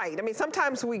have the white. I mean,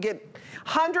 sometimes we get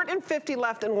 150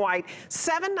 left in white.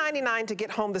 $7.99 to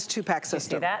get home this 2-pack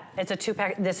system. You see that? It's a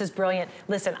 2-pack. This is brilliant.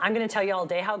 Listen, I'm going to tell you all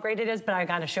day how great it is, but I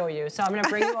got to show you. So I'm going to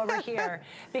bring you over here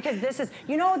because this is,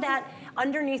 you know that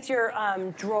underneath your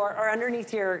drawer or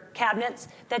underneath your cabinets,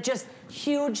 that just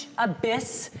huge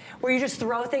abyss where you just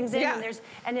throw things in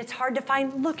and it's hard to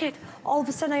find. Look at, all of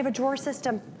a sudden I have a drawer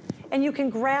system. And you can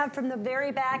grab from the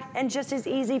very back and just as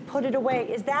easy put it away.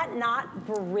 Is that not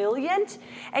brilliant?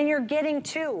 And you're getting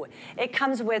 2. It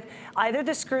comes with either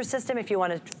the screw system if you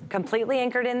want it completely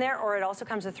anchored in there, or it also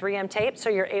comes with 3M tape so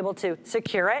you're able to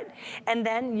secure it, and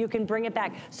then you can bring it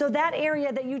back. So that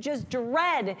area that you just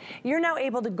dread, you're now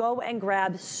able to go and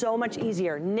grab so much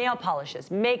easier. Nail polishes,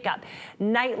 makeup,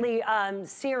 nightly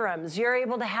serums, you're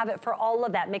able to have it for all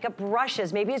of that. Makeup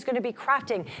brushes, maybe it's gonna be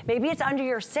crafting, maybe it's under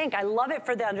your sink. I love it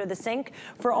for the under the sink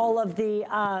for all of the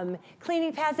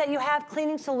cleaning pads that you have,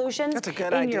 cleaning solutions. That's a good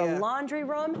in idea. your laundry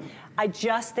room. I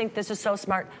just think this is so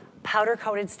smart. Powder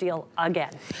coated steel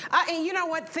again. And you know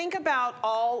what? Think about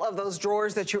all of those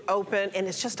drawers that you open and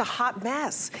it's just a hot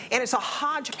mess. And it's a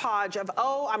hodgepodge of,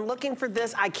 oh, I'm looking for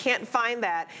this, I can't find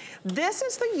that. This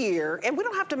is the year, and we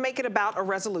don't have to make it about a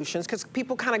resolutions because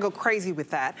people kind of go crazy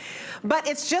with that. But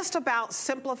it's just about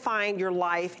simplifying your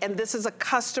life, and this is a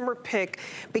customer pick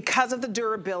because of the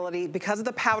durability, because of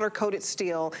the powder coated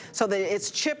steel, so that it's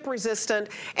chip resistant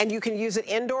and you can use it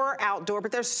indoor or outdoor.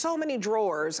 But there's so many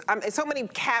drawers, so many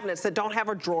cabinets that don't have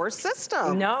a drawer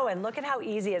system. No, and look at how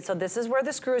easy it is. So this is where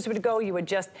the screws would go. You would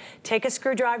just take a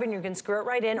screwdriver and you can screw it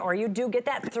right in, or you do get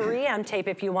that 3M tape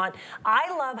if you want.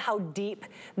 I love how deep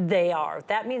they are.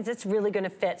 That means it's really gonna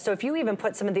fit. So if you even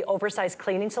put some of the oversized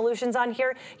cleaning solutions on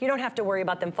here, you don't have to worry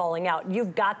about them falling out.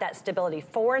 You've got that stability,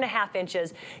 4.5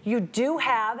 inches. You do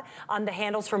have the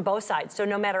handles from both sides. So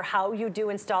no matter how you do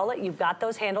install it, you've got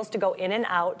those handles to go in and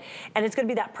out, and it's gonna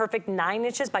be that perfect 9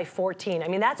 inches by 14. I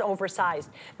mean, that's oversized.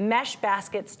 Mesh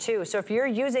baskets too. So if you're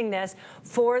using this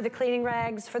for the cleaning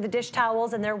rags, for the dish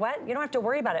towels, and they're wet, you don't have to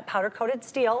worry about it. Powder coated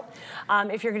steel.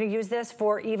 If you're gonna use this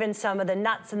for even some of the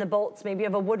nuts and the bolts, maybe you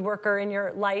have a woodworker in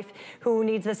your life who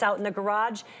needs this out in the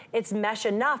garage, it's mesh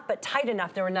enough, but tight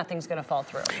enough where nothing's gonna fall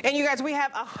through. And you guys, we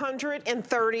have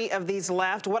 130 of these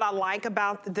left. What I like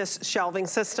about this shelving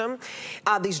system,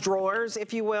 these drawers,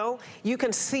 if you will, you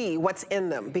can see what's in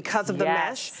them because of the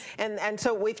mesh. And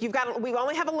so if you've got, we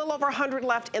only have a little over 100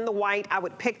 left in the white, I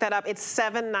would pick that up. It's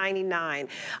 $7.99.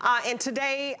 And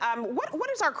today,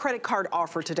 what is our credit card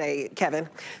offer today, Kevin?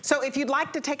 So if you'd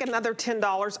like to take another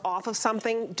 $10 off of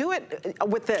something, do it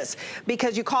with this,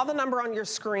 because you call the number on your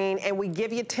screen and we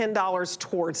give you $10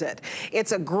 towards it.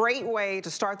 It's a great way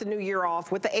to start the new year off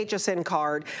with the HSN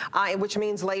card, which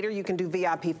means later you can do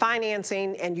VIP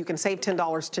financing and you can save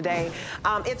 $10 today.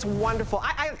 It's wonderful.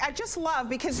 I just love,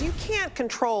 because you can't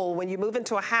control when you move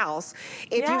into a house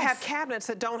if you have cabinets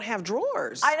that don't have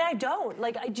drawers. I don't.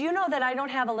 Like, do you know that I don't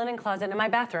have a linen closet in my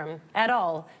bathroom at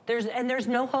all? There's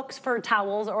no hooks for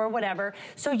towels or whatever.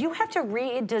 So you have to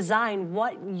redesign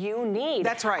what you need.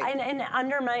 That's right. And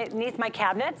underneath my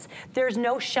cabinets, there's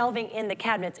no shelving in the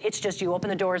cabinets. It's just you open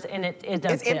the doors and it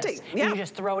does it's empty. Yeah. And you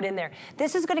just throw it in there.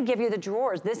 This is gonna give you the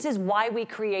drawers. This is why we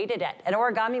created it. At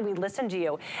Origami, we listen to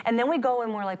you. And then we go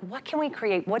and we're like, what can we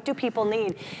create? What do people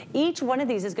need? Each one of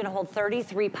these is gonna hold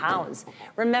 33 pounds.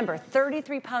 Remember,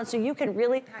 33 pounds, so you can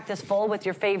really pack this full with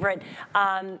your favorite.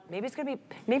 Maybe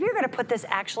you're gonna put this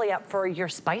actually up for your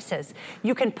spices.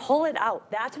 You can pull it out.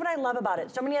 That's what I love about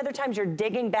it. So many other times you're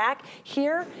digging back.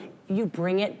 Here, you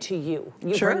bring it to you.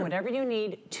 You bring whatever you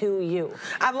need to you.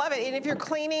 I love it. And if you're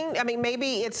cleaning, I mean,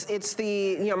 maybe it's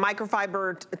the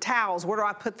microfiber towels. Where do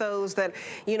I put those that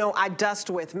I dust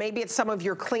with? Maybe it's some of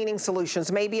your cleaning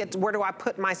solutions. Maybe it's where do I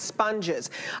put my sponges?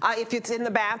 If it's in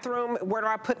the bathroom, where do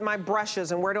I put my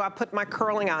brushes and where do I put my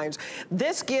curling irons?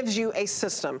 This gives you a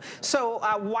system. So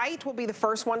white will be the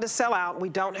first one to sell out. We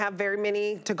don't have very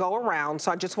many to go around,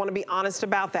 so I just want to be honest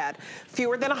about that.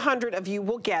 Fewer than 100 of you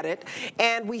will get it.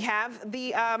 And we have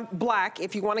the black,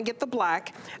 if you want to get the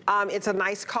black. It's a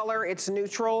nice color, it's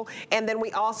neutral. And then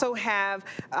we also have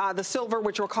the silver,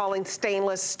 which we're calling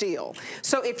stainless steel.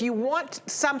 So if you want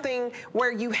something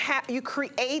where you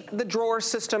create the drawer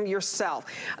system yourself.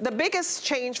 The biggest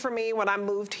change for me when I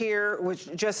moved here was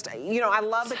just, I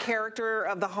love the character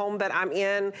of the home that I'm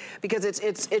in because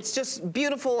it's just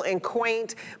beautiful and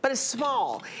quaint, but it's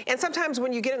small. And sometimes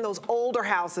when you get in those older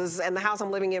houses, and the house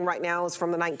I'm living in right now is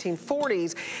from the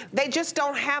 1940s, they just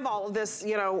don't have all of this,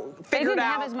 figured out. They didn't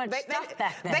have as much stuff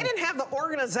back then. They didn't have the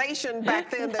organization back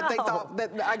then that they thought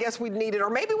that I guess we needed, or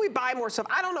maybe we buy more stuff.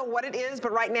 I don't know what it is,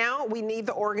 but right now we need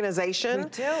the organization. We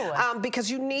do. Because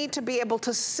you need to be able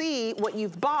to see what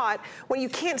you've bought. When you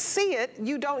can't see it,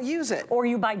 you don't use it. Or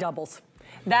you buy doubles.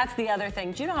 That's the other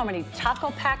thing. Do you know how many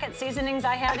taco packet seasonings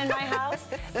I have in my house?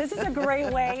 This is a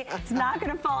great way. It's not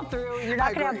gonna fall through. You're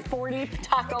not gonna have 40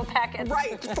 taco packets.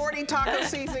 Right, 40 taco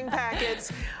seasoning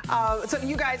packets. So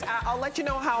you guys, I'll let you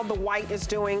know how the white is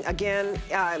doing. Again,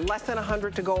 less than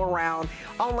 100 to go around.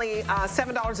 Only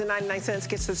 $7.99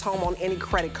 gets this home on any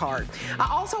credit card. I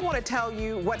also want to tell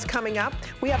you what's coming up.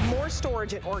 We have more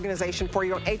storage and organization for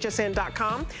you on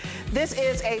hsn.com. This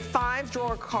is a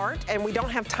 5-drawer cart, and we don't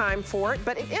have time for it,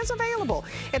 but it is available.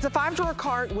 It's a 5-drawer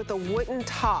cart with a wooden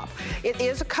top. It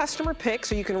is a customer pick,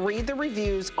 so you can read the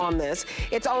reviews on this.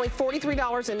 It's only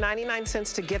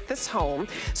 $43.99 to get this home.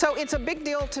 So it's a big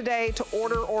deal today to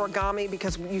order Origami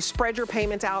because you spread your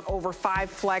payments out over 5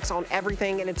 flex on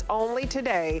everything, and it's only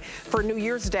today for New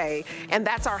Year's Day, and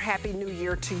that's our Happy New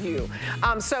Year to you.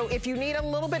 So if you need a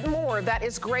little bit more, that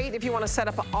is great. If you want to set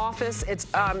up an office, it's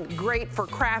great for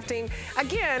crafting.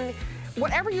 Again,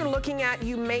 whatever you're looking at,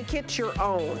 you make it your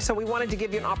own. So we wanted to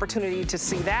give you an opportunity to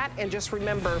see that, and just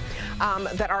remember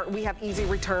that we have easy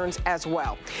returns as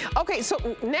well. Okay,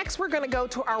 so next we're gonna go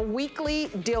to our weekly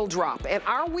deal drop, and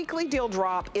our weekly deal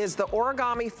drop is the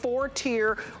Origami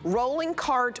 4-tier rolling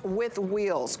cart with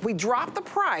wheels. We dropped the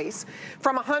price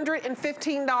from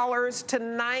 $115 to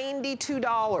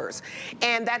 $92,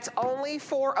 and that's only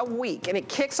for a week, and it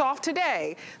kicks off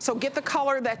today. So get the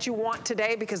color that you want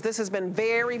today because this has been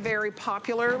very, very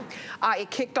popular. It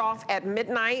kicked off at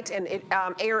midnight and it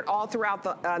aired all throughout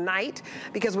the night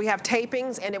because we have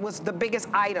tapings, and it was the biggest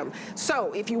item.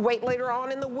 So if you wait later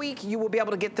on in the week, you will be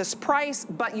able to get this price,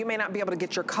 but you may not be able to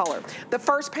get your color. The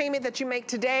first payment that you make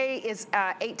today is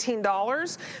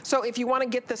 $18. So if you want to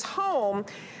get this home,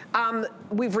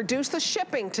 we've reduced the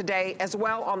shipping today as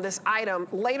well on this item.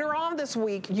 Later on this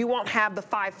week, you won't have the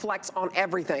 5 flex on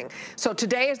everything. So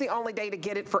today is the only day to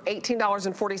get it for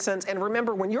 $18.40. And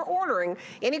remember, when you're ordering,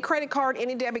 any credit card,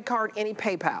 any debit card, any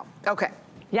PayPal. Okay.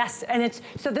 Yes, and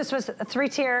so this was a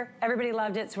 3-tier. Everybody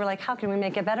loved it. So we're like, how can we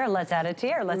make it better? Let's add a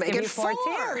tier. Let's give you 4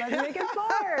 tier. Let's make it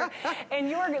 4.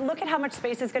 And look at how much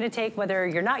space it's going to take, whether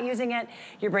you're not using it,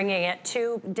 you're bringing it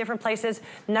to different places.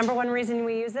 Number one reason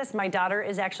we use this, my daughter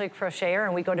is actually a crocheter,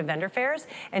 and we go to vendor fairs,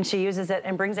 and she uses it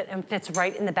and brings it and fits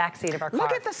right in the back seat of our car.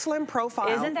 Look at the slim profile.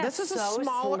 Isn't that this is so a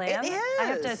small, slim? It is. I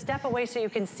have to step away so you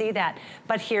can see that.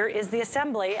 But here is the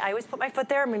assembly. I always put my foot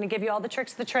there. I'm going to give you all the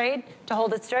tricks of the trade to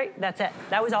hold it straight. That's it.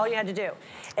 That was all you had to do.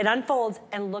 It unfolds,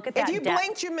 and look at that. If you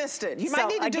blinked, you missed it. You might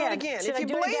need to do it again. Should I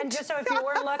do it again just so if you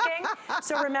weren't looking?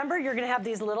 So remember, you're going to have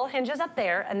these little hinges up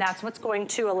there, and that's what's going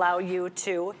to allow you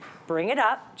to bring it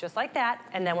up just like that.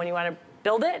 And then when you want to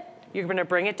build it, you're gonna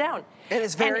bring it down. It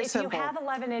is very simple. And if you have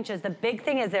 11 inches, the big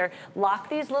thing is lock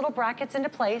these little brackets into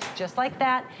place, just like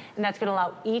that, and that's gonna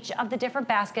allow each of the different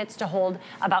baskets to hold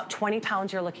about 20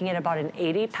 pounds. You're looking at about an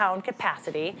 80-pound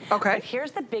capacity. Okay. But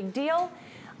here's the big deal.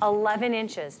 11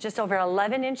 inches, just over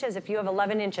 11 inches if you have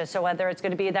 11 inches. So whether it's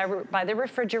gonna be there by the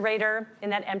refrigerator in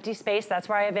that empty space, that's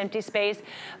where I have empty space,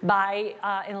 by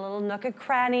in a little nook and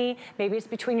cranny, maybe it's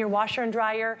between your washer and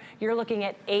dryer, you're looking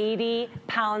at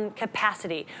 80-pound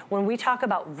capacity. When we talk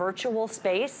about virtual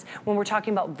space, when we're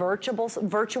talking about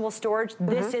virtual storage,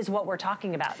 this is what we're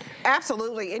talking about.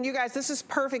 Absolutely, and you guys, this is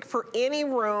perfect for any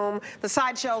room. The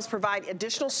side shelves provide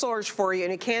additional storage for you,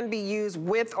 and it can be used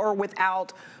with or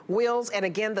without wheels. And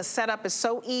again, the setup is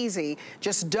so easy.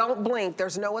 Just don't blink.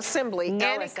 There's no assembly. And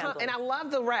I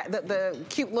love the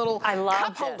cute little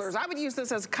cup holders. I would use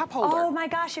this as a cup holder. Oh my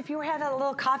gosh, if you had a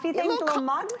little coffee thing, a little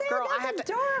mug there, girl, that's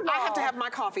adorable. I have to have my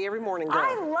coffee every morning, girl.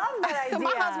 I love that idea.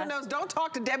 My husband knows, don't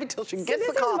talk to Debbie till she gets the coffee.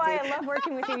 This is why I love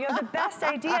working with you. You have the best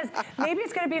ideas. Maybe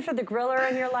it's going to be for the griller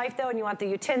in your life, though, and you want the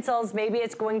utensils. Maybe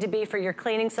it's going to be for your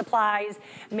cleaning supplies.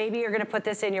 Maybe you're going to put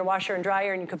this in your washer and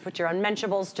dryer, and you can put your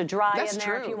unmentionables to dry in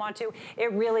there if you want to.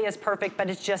 It really is perfect, but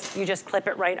it's just, you just clip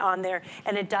it right on there.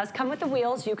 And it does come with the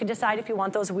wheels. You can decide if you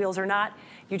want those wheels or not.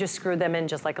 You just screw them in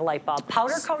just like a light bulb.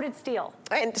 Powder-coated steel.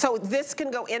 And so this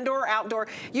can go indoor or outdoor.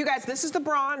 You guys, this is the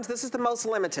bronze. This is the most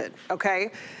limited,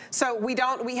 okay? So we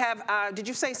have, did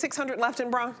you say 600 left in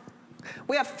bronze?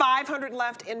 We have 500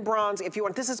 left in bronze if you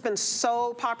want. This has been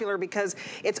so popular because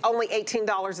it's only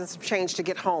 $18 and some change to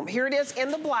get home. Here it is in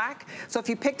the black. So if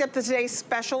you picked up the today's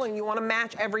special and you want to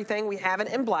match everything, we have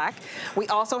it in black. We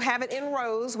also have it in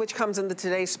rose, which comes in the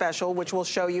today's special, which we'll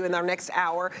show you in our next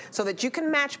hour, so that you can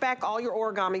match back all your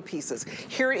origami pieces.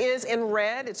 Here it is in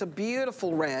red. It's a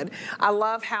beautiful red. I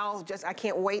love how I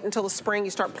can't wait until the spring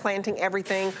you start planting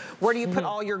everything. Where do you put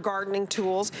all your gardening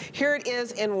tools? Here it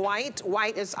is in white.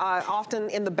 White is often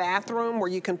in the bathroom where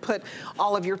you can put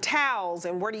all of your towels,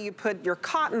 and where do you put your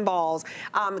cotton balls.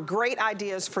 Great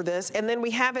ideas for this. And then we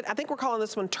have it, I think we're calling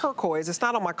this one turquoise. It's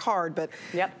not on my card, but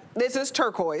this is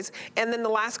turquoise. And then the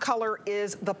last color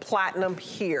is the platinum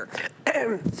here.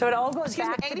 So it all goes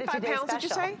back to the 85 today's pounds, special.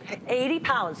 Did you say? 80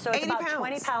 pounds. So it's about pounds.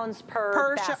 20 pounds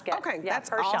per basket. Okay, yeah, that's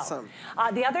per awesome.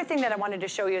 The other thing that I wanted to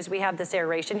show you is we have this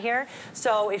aeration here.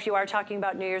 So if you are talking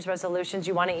about New Year's resolutions,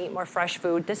 you want to eat more fresh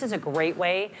food, this is a great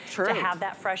way to have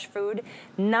that fresh food.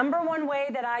 Number one way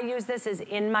that I use this is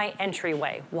in my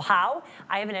entryway. Well, how?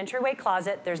 I have an entryway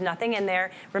closet. There's nothing in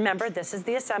there. Remember, this is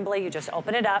the assembly. You just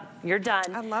open it up. You're done.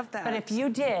 I love that. But if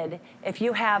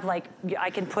you have, like, I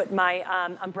can put my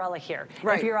umbrella here.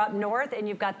 Right. If you're up north and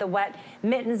you've got the wet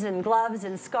mittens and gloves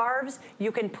and scarves,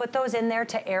 you can put those in there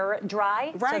to air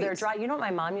dry. Right. So they're dry. You know what my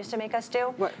mom used to make us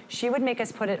do? What? She would make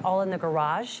us put it all in the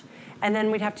garage, and then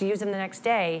we'd have to use them the next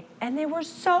day, and they were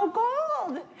so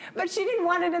cold. But she didn't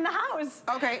want it in the house.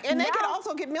 Okay, and they could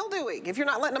also get mildewy if you're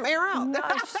not letting them air out. No,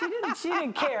 she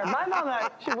didn't care. My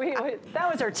mama,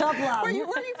 that was her tough love. Where are you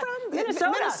from?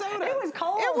 Minnesota. It was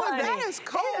cold, That is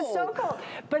cold. It is so cold.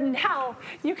 But now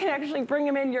you can actually bring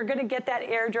them in. You're going to get that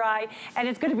air dry, and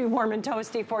it's going to be warm and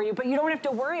toasty for you. But you don't have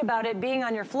to worry about it being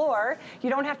on your floor.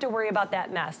 You don't have to worry about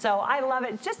that mess. So I love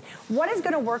it. It's just, what is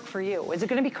going to work for you? Is it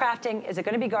going to be crafting? Is it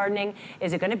going to be gardening?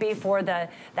 Is it going to be for the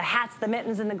hats, the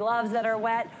mittens, and the gloves that are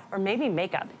wet? Or maybe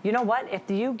makeup. You know what? If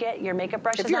you get your makeup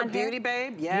brushes on here. If you're a beauty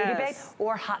babe, yes. Beauty babe,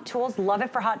 or hot tools. Love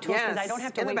it for hot tools because I don't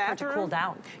have to wait for it to cool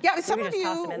down. Yeah, some of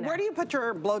you, where do you put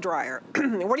your blow dryer?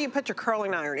 Where do you put your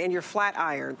curling iron and your flat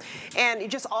iron? And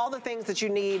just all the things that you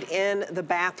need in the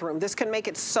bathroom. This can make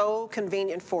it so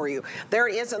convenient for you. There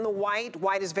it is in the white.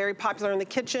 White is very popular in the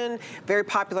kitchen, very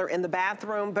popular in the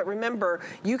bathroom. But remember,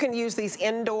 you can use these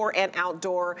indoor and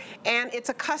outdoor, and it's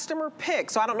a customer pick.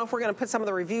 So I don't know if we're going to put some of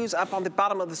the reviews up on the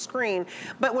bottom of the screen,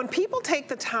 but when people take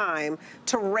the time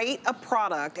to rate a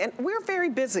product, and we're very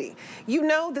busy, you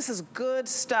know this is good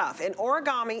stuff. And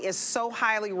Origami is so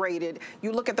highly rated.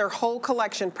 You look at their whole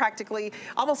collection, practically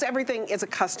almost everything is a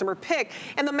customer pick.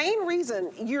 And the main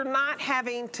reason, you're not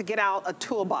having to get out a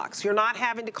toolbox. You're not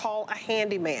having to call a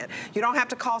handyman. You don't have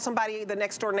to call somebody, the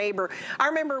next door neighbor. I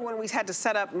remember when we had to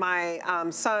set up my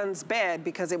son's bed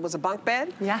because it was a bunk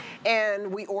bed. Yeah.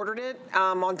 And we ordered it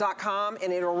on .com,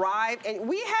 and it arrived and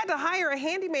we had to hire a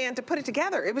handyman to put it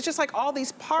together. It was just like all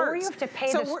these parts. Or you have to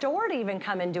pay the store to even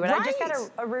come and do it. Right. I just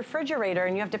got a refrigerator,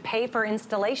 and you have to pay for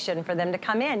installation for them to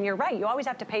come in. You're right. You always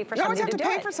have to pay for something to do it. You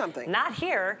always have to pay for something. Not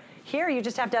here. Here, you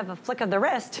just have to have a flick of the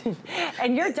wrist,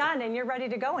 and you're done, and you're ready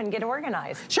to go and get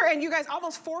organized. Sure, and you guys,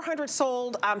 almost 400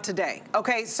 sold today,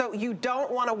 okay? So you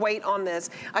don't want to wait on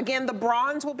this. Again, the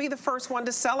bronze will be the first one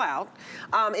to sell out.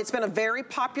 It's been a very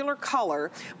popular color,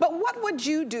 but what would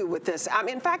you do with this?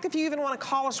 In fact, if you even want to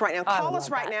call us right now, call us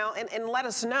right now and let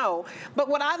us know. But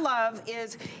what I love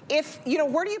is, if, you know,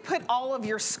 where do you put all of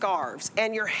your scarves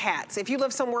and your hats? If you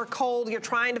live somewhere cold, you're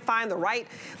trying to find the right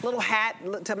little hat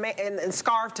and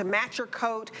scarf to match your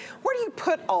coat, where do you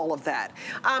put all of that?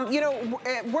 You know,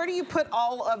 where do you put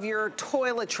all of your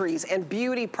toiletries and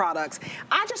beauty products?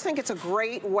 I just think it's a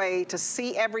great way to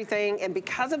see everything, and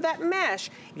because of that mesh,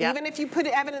 even if you put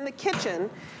it in the kitchen,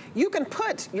 you can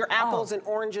put your apples and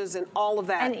oranges and all of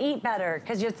that. And eat better,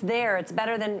 because it's there. It's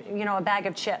better than, you know, a bag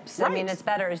of chips. Right. I mean, it's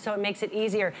better, so it makes it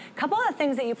easier. A couple of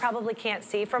things that you probably can't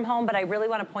see from home, but I really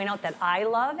want to point out that I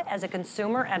love as a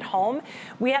consumer at home.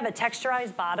 We have a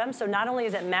texturized bottom, so not only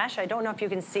is it mesh, I don't know if you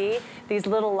can see these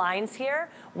little lines here.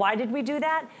 Why did we do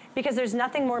that? Because there's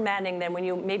nothing more maddening than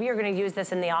when maybe you're going to use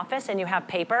this in the office and you have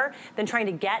paper, than trying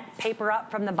to get paper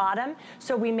up from the bottom.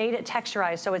 So we made it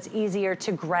texturized so it's easier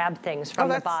to grab things from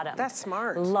the bottom. That's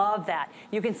smart. Love that.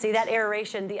 You can see that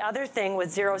aeration. The other thing with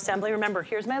zero assembly, remember,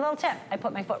 here's my little tip. I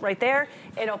put my foot right there.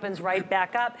 It opens right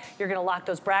back up. You're going to lock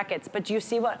those brackets. But do you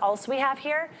see what else we have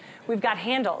here? We've got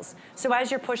handles. So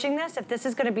as you're pushing this, if this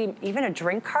is going to be even a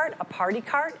drink cart, a party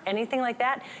cart, anything like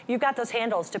that, you've got those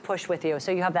handles to push with you.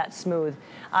 So you have that smooth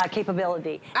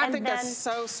capability. I think that's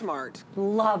so smart.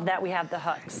 Love that we have the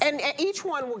hooks. And each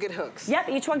one will get hooks. Yep,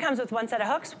 each one comes with one set of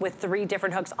hooks with 3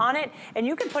 different hooks on it, and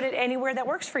you can put it anywhere that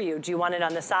works for you. Do you want it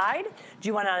on the side? Do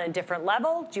you want it on a different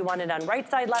level? Do you want it on right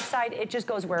side, left side? It just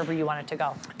goes wherever you want it to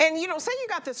go. And you know, say you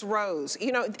got this rose,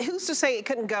 you know, who's to say it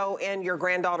couldn't go in your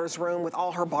granddaughter's room with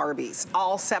all her Barbies,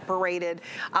 all separated,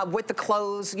 with the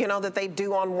clothes, you know, that they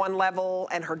do on one level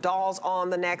and her dolls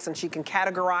on the next, and she can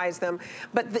categorize them.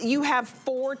 But you have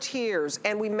 4 tiers,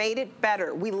 and we made it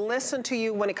better. We listened to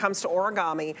you when it comes to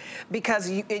origami, because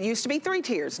it used to be 3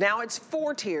 tiers. Now it's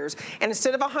 4 tiers. And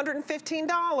instead of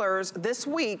 $115 this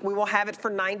week, we will have it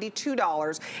for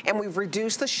 $92. And we've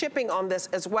reduced the shipping on this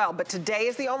as well. But today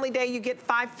is the only day you get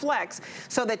 5 flex,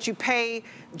 so that you pay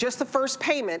just the first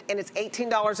payment, and it's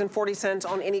 $18.40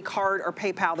 on any card or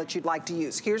PayPal that you'd like to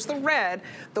use. Here's the red.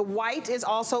 The white is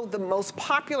also the most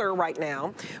popular right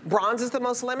now. Bronze is the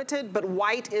most limited, but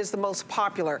white is the most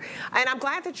popular. And I'm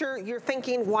glad that you're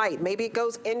thinking white. Maybe it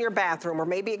goes in your bathroom, or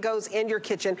maybe it goes in your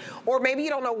kitchen, or maybe you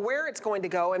don't know where it's going to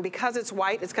go, and because it's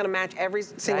white, it's going to match every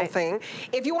single thing.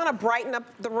 If you want to brighten up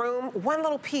the room, one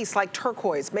little piece like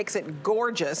turquoise makes it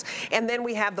gorgeous. And then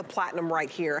we have the platinum right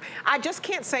here. I just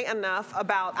can't say enough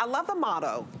about, I love the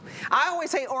motto. I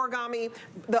always say origami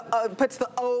puts the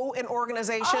O in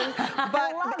organization,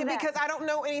 but because I don't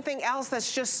know anything else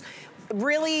that's just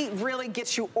really, really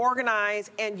gets you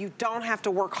organized, and you don't have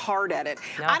to work hard at it.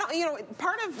 No. I don't, you know,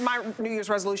 part of my New Year's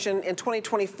resolution in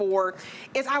 2024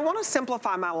 is I want to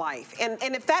simplify my life. And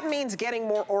if that means getting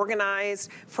more organized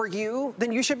for you,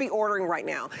 then you should be ordering right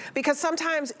now. Because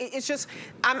sometimes it's just,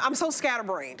 I'm so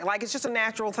scatterbrained. Like, it's just a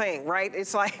natural thing, right?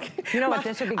 It's like, you know what,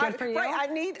 this would be good for you? Right,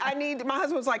 I need, my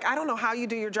husband's like, I don't know how you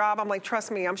do your job. I'm like, trust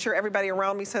me, I'm sure everybody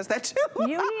around me says that too.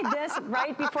 You need this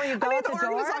right before you go out the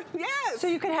door. Yes. So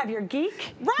you can have your geek.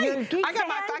 Right. Your geek I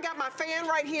got my fan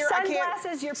right here.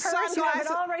 Sunglasses, your purse, you have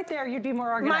it all right there. You'd be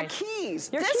more organized. My keys.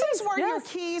 This is where your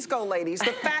keys go, ladies.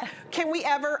 The fact, can we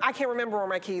ever, I can't remember where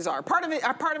my keys are. Part of it,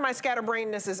 part of my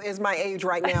scatterbrainness is my age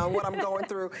right now and what I'm going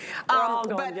through. We're all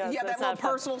going, but yes, yeah, that little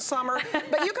personal summer.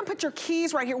 But you can put your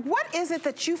keys right here. What is it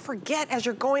that you forget as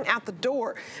you're going out the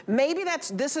door? Maybe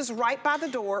this is right by the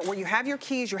door where you have your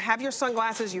keys, you have your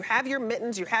sunglasses, you have your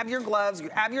mittens, you have your gloves, you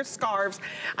have your scarves.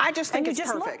 I just think it's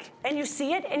perfect. Look, and you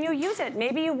see it and you use it.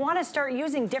 Maybe you want to start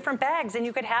using different bags, and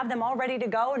you could have them all ready to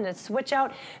go and then switch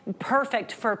out.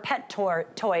 Perfect for pet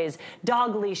toys,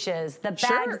 dog leashes, the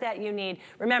bags that you need.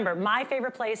 Remember, my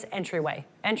favorite place, entryway.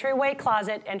 Entryway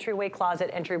closet, entryway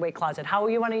closet, entryway closet. How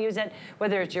you want to use it,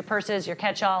 whether it's your purses, your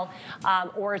catch-all,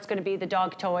 or it's going to be the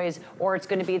dog toys, or it's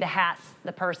going to be the hats,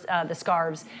 the purse, the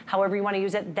scarves, however you want to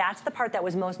use it. That's the part that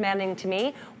was most maddening to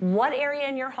me. What area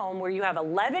in your home where you have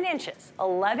 11 inches,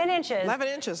 11 inches, 11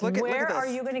 inches, look at this. Where are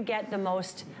you going to get the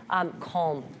most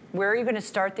comb? where are you gonna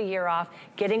start the year off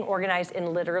getting organized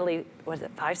in literally, what is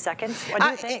it, 5 seconds? What do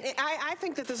you think? I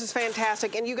think that this is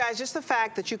fantastic. And you guys, just the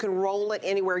fact that you can roll it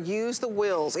anywhere, use the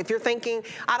wheels. If you're thinking,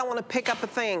 I don't want to pick up a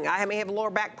thing, I may have lower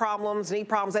back problems, knee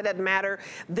problems, that doesn't matter.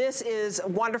 This is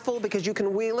wonderful because you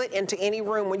can wheel it into any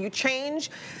room. When you change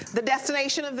the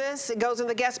destination of this, it goes in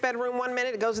the guest bedroom 1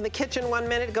 minute, it goes in the kitchen 1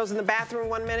 minute, it goes in the bathroom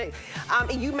 1 minute.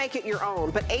 You make it your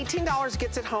own. But $18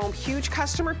 gets it home, huge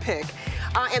customer pick.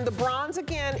 And the bronze,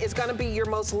 again, is going to be your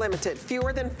most limited.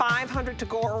 Fewer than 500 to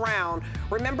go around.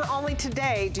 Remember, only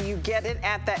today do you get it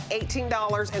at that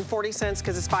 $18.40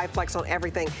 because it's 5 flex on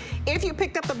everything. If you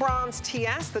picked up the bronze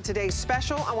TS, the today's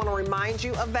special, I want to remind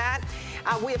you of that.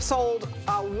 We have sold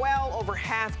well over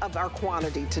half of our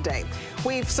quantity today.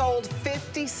 We've sold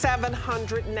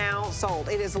 5,700 now sold.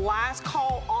 It is last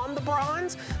call on the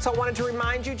bronze, so I wanted to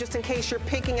remind you just in case you're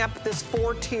picking up this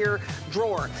 4-tier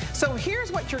drawer. So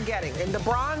here's what you're getting, and the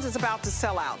bronze is about to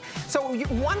sell out. So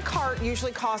one cart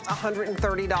usually costs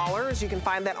 $130. You can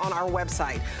find that on our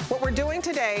website. What we're doing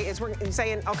today is we're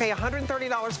saying, okay,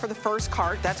 $130 for the first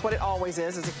cart. That's what it always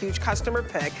is. It's a huge customer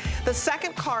pick. The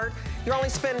second cart, you're only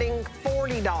spending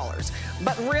 $40.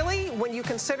 But really, when you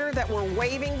consider that we're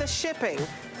waiving the shipping,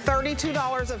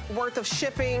 $32 worth of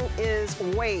shipping is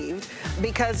waived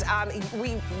because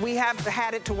we have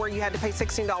had it to where you had to pay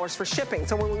 $16 for shipping.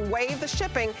 So when we waive the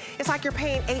shipping, it's like you're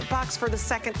paying $8 for the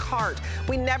second cart.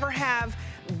 We never have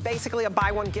basically a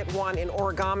buy one, get one in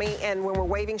Origami, and when we're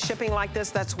waiving shipping like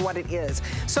this, that's what it is.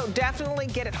 So definitely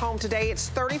get it home today. It's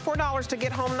 $34 to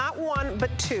get home, not one, but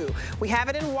two. We have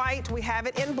it in white, we have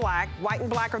it in black. White and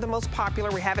black are the most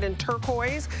popular. We have it in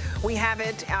turquoise, we have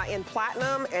it in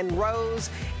platinum and rose,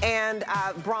 and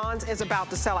bronze is about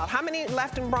to sell out. How many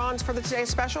left in bronze for the today's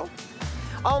special?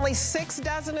 Only 6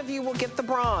 dozen of you will get the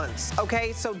bronze,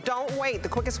 okay? So don't wait. The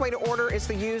quickest way to order is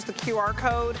to use the QR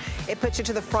code. It puts you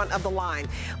to the front of the line.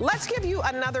 Let's give you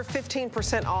another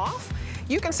 15% off.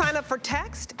 You can sign up for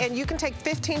text and you can take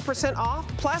 15% off,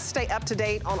 plus stay up to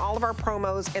date on all of our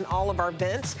promos and all of our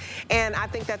events. And I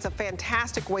think that's a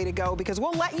fantastic way to go because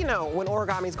we'll let you know when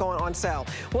Origami's going on sale.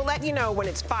 We'll let you know when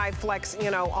it's 5 flex, you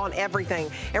know, on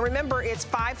everything. And remember, it's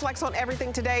 5 flex on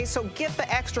everything today, so get the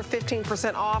extra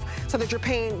 15% off so that you're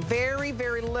paying very,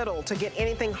 very little to get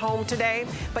anything home today,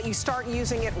 but you start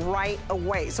using it right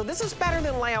away. So this is better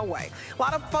than layaway. A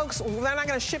lot of folks, they're not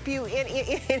gonna ship you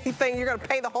anything, you're gonna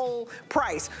pay the whole price.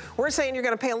 We're saying you're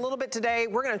gonna pay a little bit today.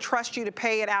 We're gonna trust you to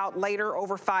pay it out later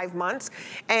over 5 months.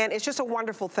 And it's just a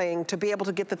wonderful thing to be able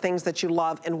to get the things that you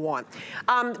love and want.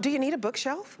 Do you need a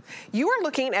bookshelf? You are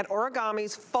looking at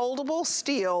Origami's foldable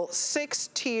steel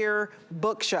 6-tier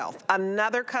bookshelf.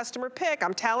 Another customer pick.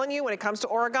 I'm telling you, when it comes to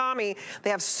Origami,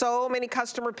 they have so many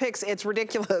customer picks, it's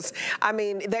ridiculous. I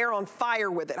mean, they're on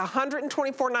fire with it.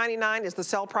 $124.99 is the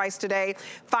sell price today.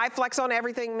 5 flex on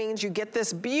everything means you get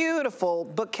this beautiful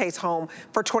bookcase home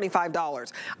for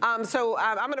 $25. So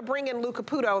I'm gonna bring in Lou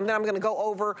Caputo and then I'm gonna go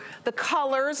over the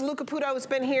colors. Lou Caputo has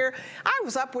been here. I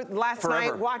was up with last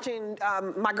night watching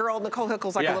my girl Nicole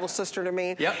Hickle's like a little sister to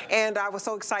me. And I was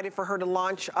so excited for her to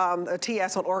launch a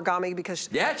TS on Origami because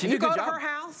you go to her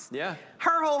house,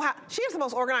 her whole house, she is the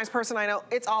most organized person I know.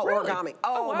 It's all Origami.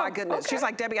 Oh my goodness. She's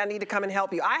like, Debbie, I need to come and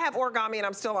help you. I have Origami and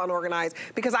I'm still unorganized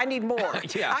because I need more.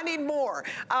 I need more.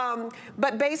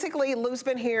 But basically, Lou's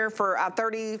been here for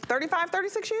 35,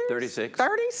 36 years? 36.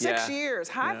 36 years.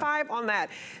 High five on that.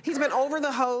 He's been over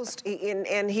the host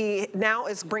and he now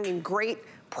is bringing great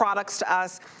products to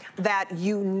us that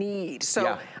you need.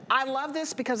 So I love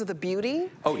this because of the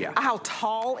beauty. Oh yeah. How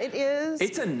tall it is.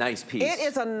 It's a nice piece. It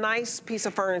is a nice piece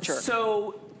of furniture.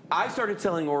 So I started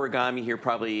selling Origami here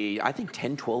probably, I think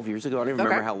 10, 12 years ago. I don't even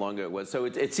remember how long ago it was. So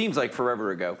it seems like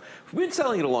forever ago. We've been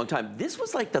selling it a long time. This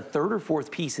was like the 3rd or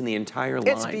 4th piece in the entire line.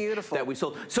 It's beautiful. That we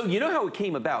sold. So you know how it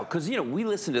came about? Because, you know, we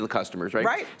listen to the customers, right?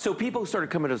 Right. So people started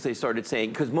coming to us, they started saying,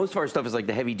 because most of our stuff is like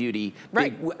the heavy duty,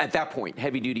 big, at that point,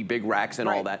 heavy duty, big racks and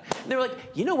all that. And they were like,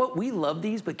 you know what, we love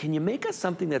these, but can you make us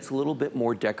something that's a little bit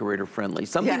more decorator friendly?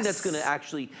 Something that's gonna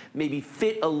actually maybe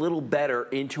fit a little better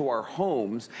into our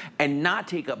homes and not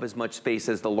take up as much space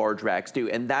as the large racks do.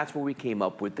 And that's where we came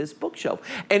up with this bookshelf.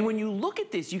 And when you look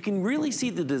at this, you can really see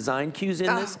the design cues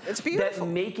in this. It's beautiful.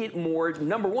 That make it more,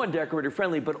 number one, decorator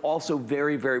friendly, but also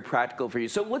very, very practical for you.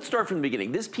 So let's start from the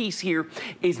beginning. This piece here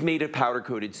is made of powder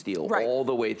coated steel all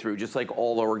the way through, just like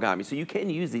all Origami. So you can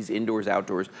use these indoors,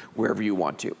 outdoors, wherever you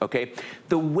want to, okay?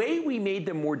 The way we made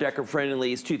them more decor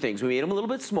friendly is 2 things. We made them a little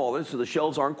bit smaller, so the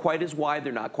shelves aren't quite as wide,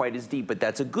 they're not quite as deep, but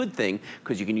that's a good thing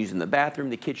because you can use them in the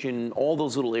bathroom, the kitchen, all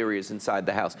those little several areas inside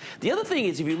the house. The other thing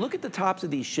is, if you look at the tops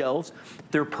of these shelves,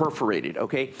 they're perforated,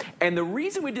 okay? And the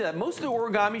reason we do that, most of the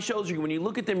origami shelves, when you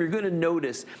look at them, you're gonna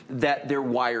notice that they're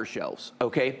wire shelves,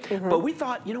 okay? But we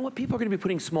thought, you know what, people are gonna be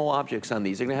putting small objects on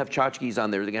these. They're gonna have tchotchkes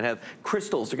on there, they're gonna have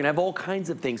crystals, they're gonna have all kinds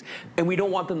of things, and we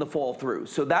don't want them to fall through.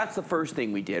 So that's the first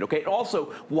thing we did, okay?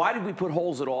 Also, why did we put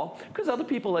holes at all? Because other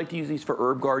people like to use these for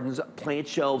herb gardens, plant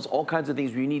shelves, all kinds of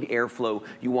things where you need airflow,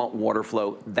 you want water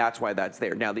flow. That's why that's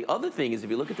there. Now, the other thing is, if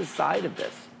you look at the side of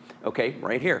this, okay,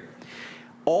 right here,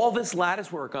 all this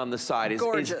lattice work on the side is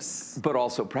gorgeous, but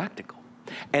also practical.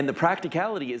 And the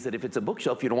practicality is that if it's a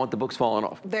bookshelf, you don't want the books falling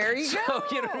off. There you go.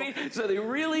 You know what I mean? So they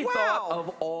really thought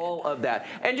of all of that.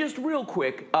 And just real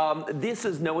quick, this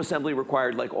is no assembly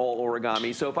required like all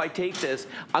origami. So if I take this,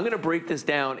 I'm gonna break this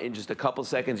down in just a couple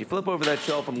seconds. You flip over that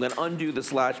shelf, I'm gonna undo the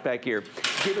slash back here,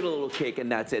 give it a little kick,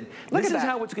 and that's it. This is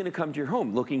how it's gonna come to your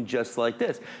home, looking just like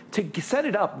this. To set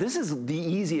it up, this is the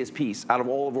easiest piece out of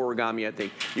all of origami, I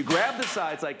think. You grab the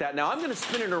sides like that. Now I'm gonna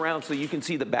spin it around so you can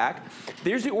see the back.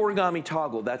 There's the origami toggle.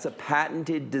 That's a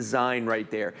patented design right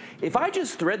there. If I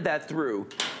just thread that through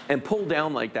and pull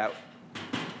down like that,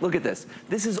 look at this.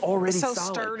 This is already solid.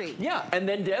 So sturdy. Yeah, and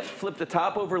then Deb, flip the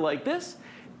top over like this,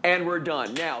 and we're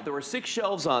done. Now, there were 6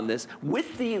 shelves on this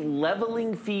with the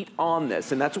leveling feet on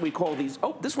this, and that's what we call these.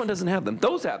 Oh, this one doesn't have them.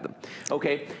 Those have them,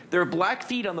 okay? There are black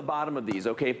feet on the bottom of these,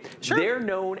 okay? Sure. They're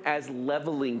known as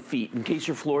leveling feet. In case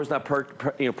your floor is not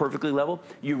perfectly level,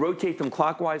 you rotate them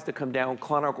clockwise to come down,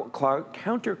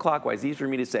 counterclockwise, easy for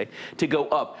me to say, to go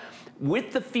up.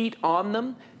 With the feet on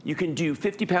them, you can do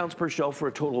 50 pounds per shelf for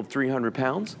a total of 300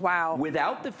 pounds. Wow.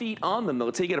 Without the feet on them, though,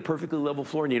 let's say you get a perfectly level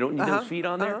floor and you don't need those feet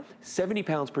on there, 70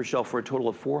 pounds per shelf for a total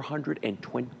of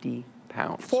 420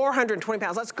 pounds. 420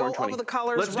 pounds. Let's go over the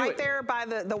colors. Right there by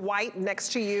the white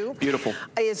next to you. Beautiful.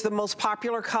 Is the most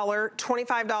popular color.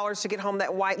 $25 to get home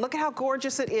that white. Look at how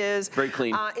gorgeous it is. Very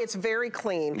clean. It's very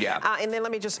clean. Yeah. And then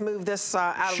let me just move this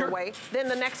out of the way. Then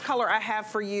the next color I have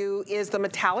for you is the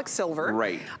metallic silver.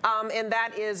 Right. And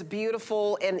that is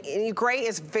beautiful. And gray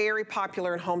is very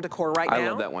popular in home decor right now. I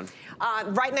love that one.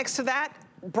 Right next to that,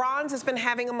 bronze has been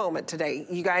having a moment today.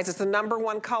 You guys, it's the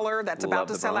 #1 color that's about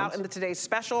to sell out in the today's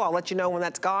special. I'll let you know when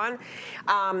that's gone.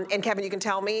 And Kevin, you can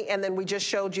tell me. And then we just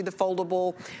showed you the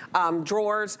foldable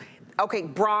drawers. Okay,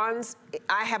 bronze,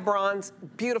 I have bronze,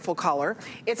 beautiful color.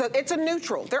 It's a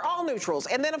neutral, they're all neutrals.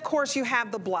 And then of course you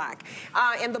have the black.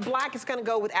 And the black is gonna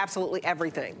go with absolutely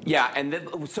everything. Yeah, and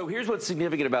then, so here's what's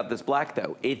significant about this black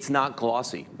though. It's not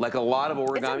glossy, like a lot of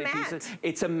origami pieces.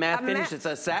 It's a matte finish, it's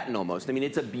a satin almost. I mean,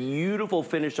 it's a beautiful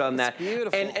finish on that. It's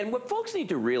beautiful. And what folks need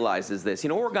to realize is this, you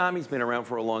know, origami's been around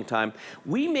for a long time.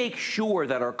 We make sure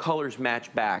that our colors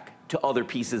match back to other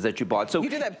pieces that you bought. So you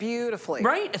do that beautifully.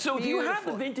 Right? So if you have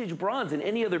the vintage bronze in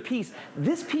any other piece,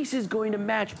 this piece is going to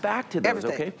match back to those,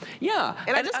 okay? Yeah.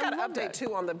 And I just got an update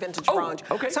too on the vintage bronze.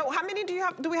 Okay. So how many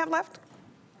do we have left?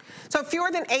 So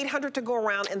fewer than 800 to go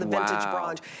around in the vintage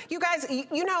bronze. You guys,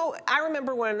 you know, I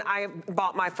remember when I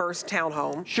bought my first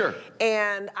townhome. Sure.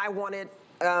 And I wanted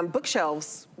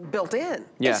bookshelves built in.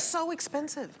 Yeah. It's so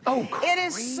expensive. Oh, crazy. It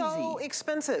is so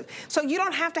expensive. So you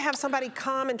don't have to have somebody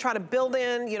come and try to build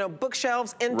in, you know,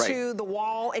 bookshelves into the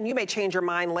wall, and you may change your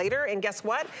mind later. And guess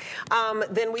what?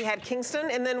 Then we had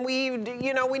Kingston, and then we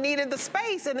needed the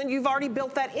space, and then you've already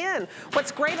built that in.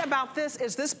 What's great about this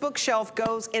is this bookshelf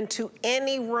goes into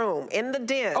any room, in the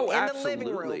den, in the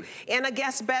living room, in a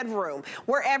guest bedroom,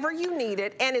 wherever you need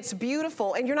it, and it's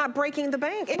beautiful, and you're not breaking the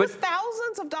bank. It was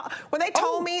thousands of dollars. When they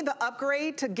told me the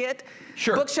upgrade to get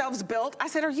bookshelves built, I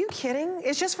said, are you kidding?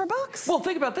 It's just for books. Well,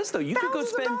 think about this though. You could go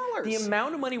spend the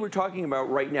amount of money we're talking about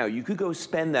right now, you could go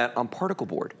spend that on particle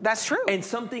board. That's true. And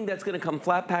something that's gonna come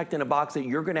flat packed in a box that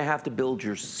you're gonna have to build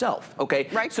yourself, okay?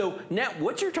 Right. So now,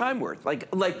 what's your time worth?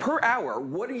 Like per hour,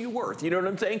 what are you worth? You know what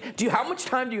I'm saying? How much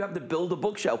time do you have to build a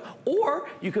bookshelf? Or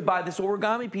you could buy this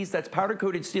origami piece that's powder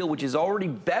coated steel, which is already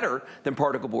better than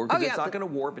particle board, because it's not gonna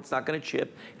warp, it's not gonna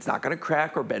chip, it's not gonna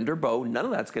crack or bend or bow, none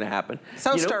of that's gonna happen.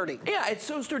 So sturdy. Yeah, it's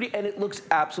so sturdy, and it looks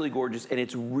absolutely gorgeous, and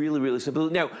it's really, really simple.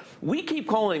 Now, we keep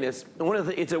calling this,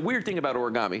 it's a weird thing about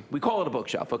origami, we call it a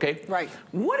bookshelf, okay? Right.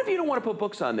 What if you don't want to put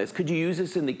books on this? Could you use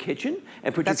this in the kitchen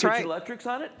and put your kitchen electrics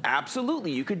on it?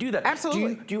 Absolutely, you could do that.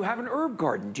 Absolutely. Do you have an herb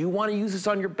garden? Do you want to use this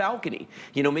on your balcony?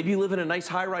 You know, maybe you live in a nice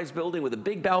high-rise building with a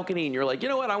big balcony, and you're like, you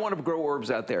know what, I want to grow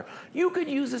herbs out there. You could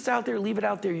use this out there, leave it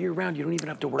out there year-round. You don't even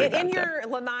have to worry about that. In your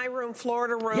lanai room,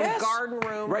 Florida room, garden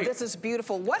room, this is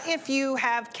beautiful. What if you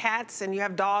have cats and you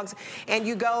have dogs and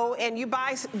you go and you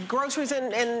buy groceries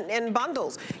in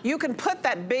bundles? You can put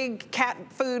that big cat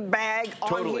food bag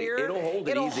on here. It'll hold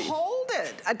it easy. It'll hold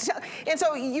it. And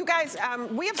so you guys,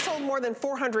 we have sold more than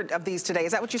 400 of these today.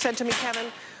 Is that what you said to me, Kevin?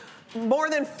 More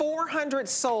than 400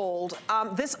 sold.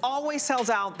 This always sells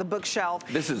out the bookshelf.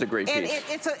 This is a great piece.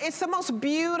 And it's the most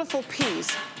beautiful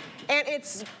piece. And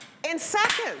it's in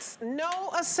seconds,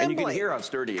 no assembly. And you can hear how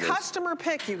sturdy it is. Customer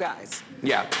pick, you guys.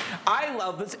 Yeah, I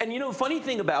love this. And you know, funny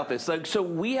thing about this, like, so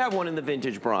we have one in the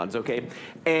vintage bronze, okay?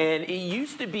 And it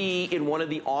used to be in one of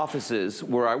the offices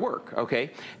where I work,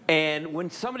 okay? And when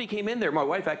somebody came in there, my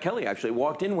wife, Kelly, actually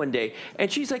walked in one day,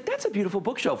 and she's like, that's a beautiful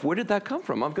bookshelf. Where did that come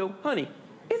from? I'm go, honey,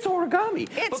 it's origami.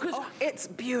 It's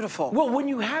beautiful. Well, when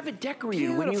you have it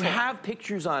decorated, when you have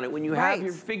pictures on it, when you have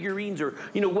your figurines or,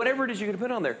 you know, whatever it is you're going to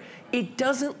put on there, it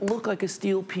doesn't look like a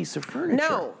steel piece of furniture.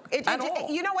 No.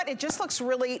 You know what? It just looks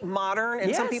really modern.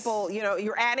 And some people, you know,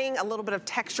 you're adding a little bit of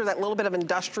texture, that little bit of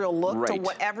industrial look to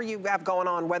whatever you have going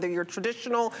on, whether you're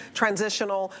traditional,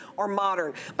 transitional, or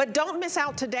modern. But don't miss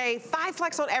out today. 5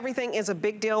 flex on everything is a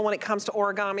big deal when it comes to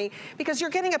origami because you're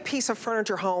getting a piece of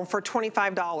furniture home for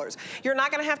 $25. You're not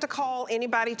going to have to call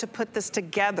anybody to put this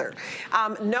together.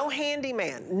 No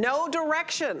handyman, no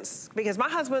directions, because my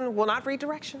husband will not read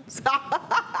directions.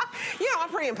 You know, I'm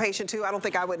pretty impatient too. I don't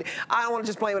think I would. I don't want to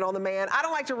just blame it on the man. I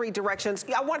don't like to read directions.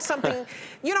 I want something,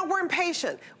 you know, we're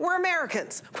impatient. We're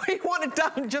Americans. We want it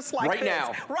done just like this.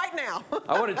 Right now.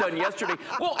 I want it done yesterday.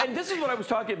 Well, and this is what I was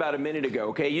talking about a minute ago,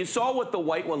 okay? You saw what the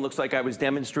white one looks like I was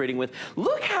demonstrating with.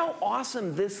 Look how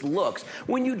awesome this looks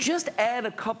when you just add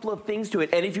a couple of things to it.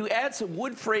 And if you add some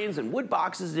wood frames and wood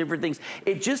boxes and different things,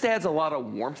 it just adds a lot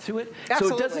of warmth to it. Absolutely.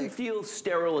 So it doesn't feel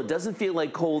sterile. It doesn't feel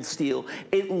like cold steel.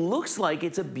 It looks like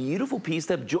it's a beautiful piece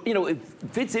that, you know, it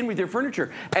fits in with your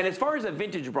furniture. And as far as a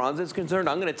vintage bronze is concerned,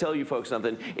 I'm going to tell you folks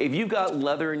something. If you've got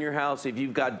leather in your house, if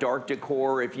you've got dark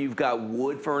decor, if you've got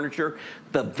wood furniture,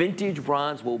 the vintage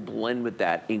bronze will blend with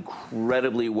that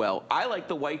incredibly well. I like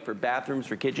the white for bathrooms,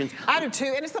 for kitchens. I do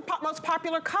too, and it's the most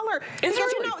popular color. Because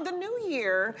you know, the new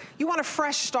year, you want a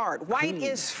fresh start. White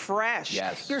is fresh.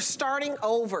 Yes. You're starting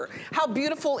over. How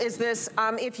beautiful is this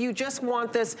if you just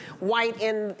want this white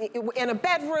in a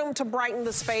bedroom to brighten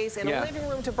the space, in a living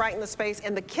room to brighten the space,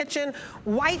 in the kitchen.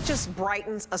 White just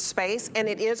brightens a space, and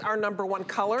it is our #1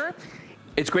 color.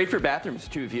 It's great for bathrooms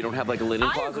too if you don't have like a linen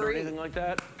closet or anything like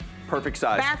that. Perfect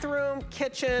size. Bathroom,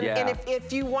 kitchen, and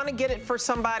if you want to get it for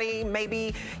somebody,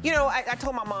 maybe, you know, I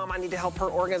told my mom I need to help her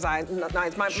organize.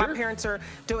 My parents are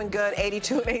doing good,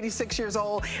 82 and 86 years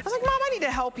old. I was like, Mom, I need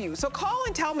to help you. So call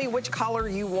and tell me which color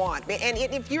you want. And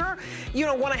if you're, you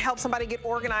know, want to help somebody get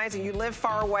organized and you live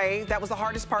far away, that was the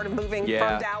hardest part of moving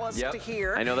from Dallas to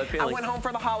here. I know that feeling. I went home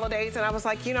for the holidays and I was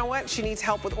like, you know what? She needs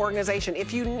help with organization.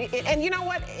 If you, and you know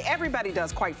what? Everybody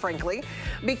does, quite frankly,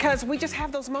 because we just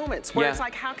have those moments where it's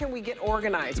like, how can we get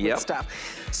organized with stuff?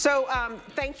 So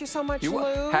thank you so much,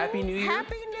 Lou. Happy New Year.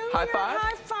 Happy New Year. High five.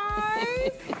 High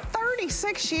five.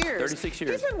 36 years. 36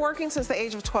 years. He's been working since the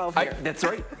age of 12 here. That's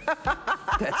right.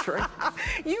 That's right.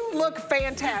 You look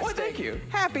fantastic. Well, thank you.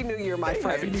 Happy New Year, my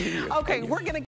friend. Happy New Year. Okay, we're going to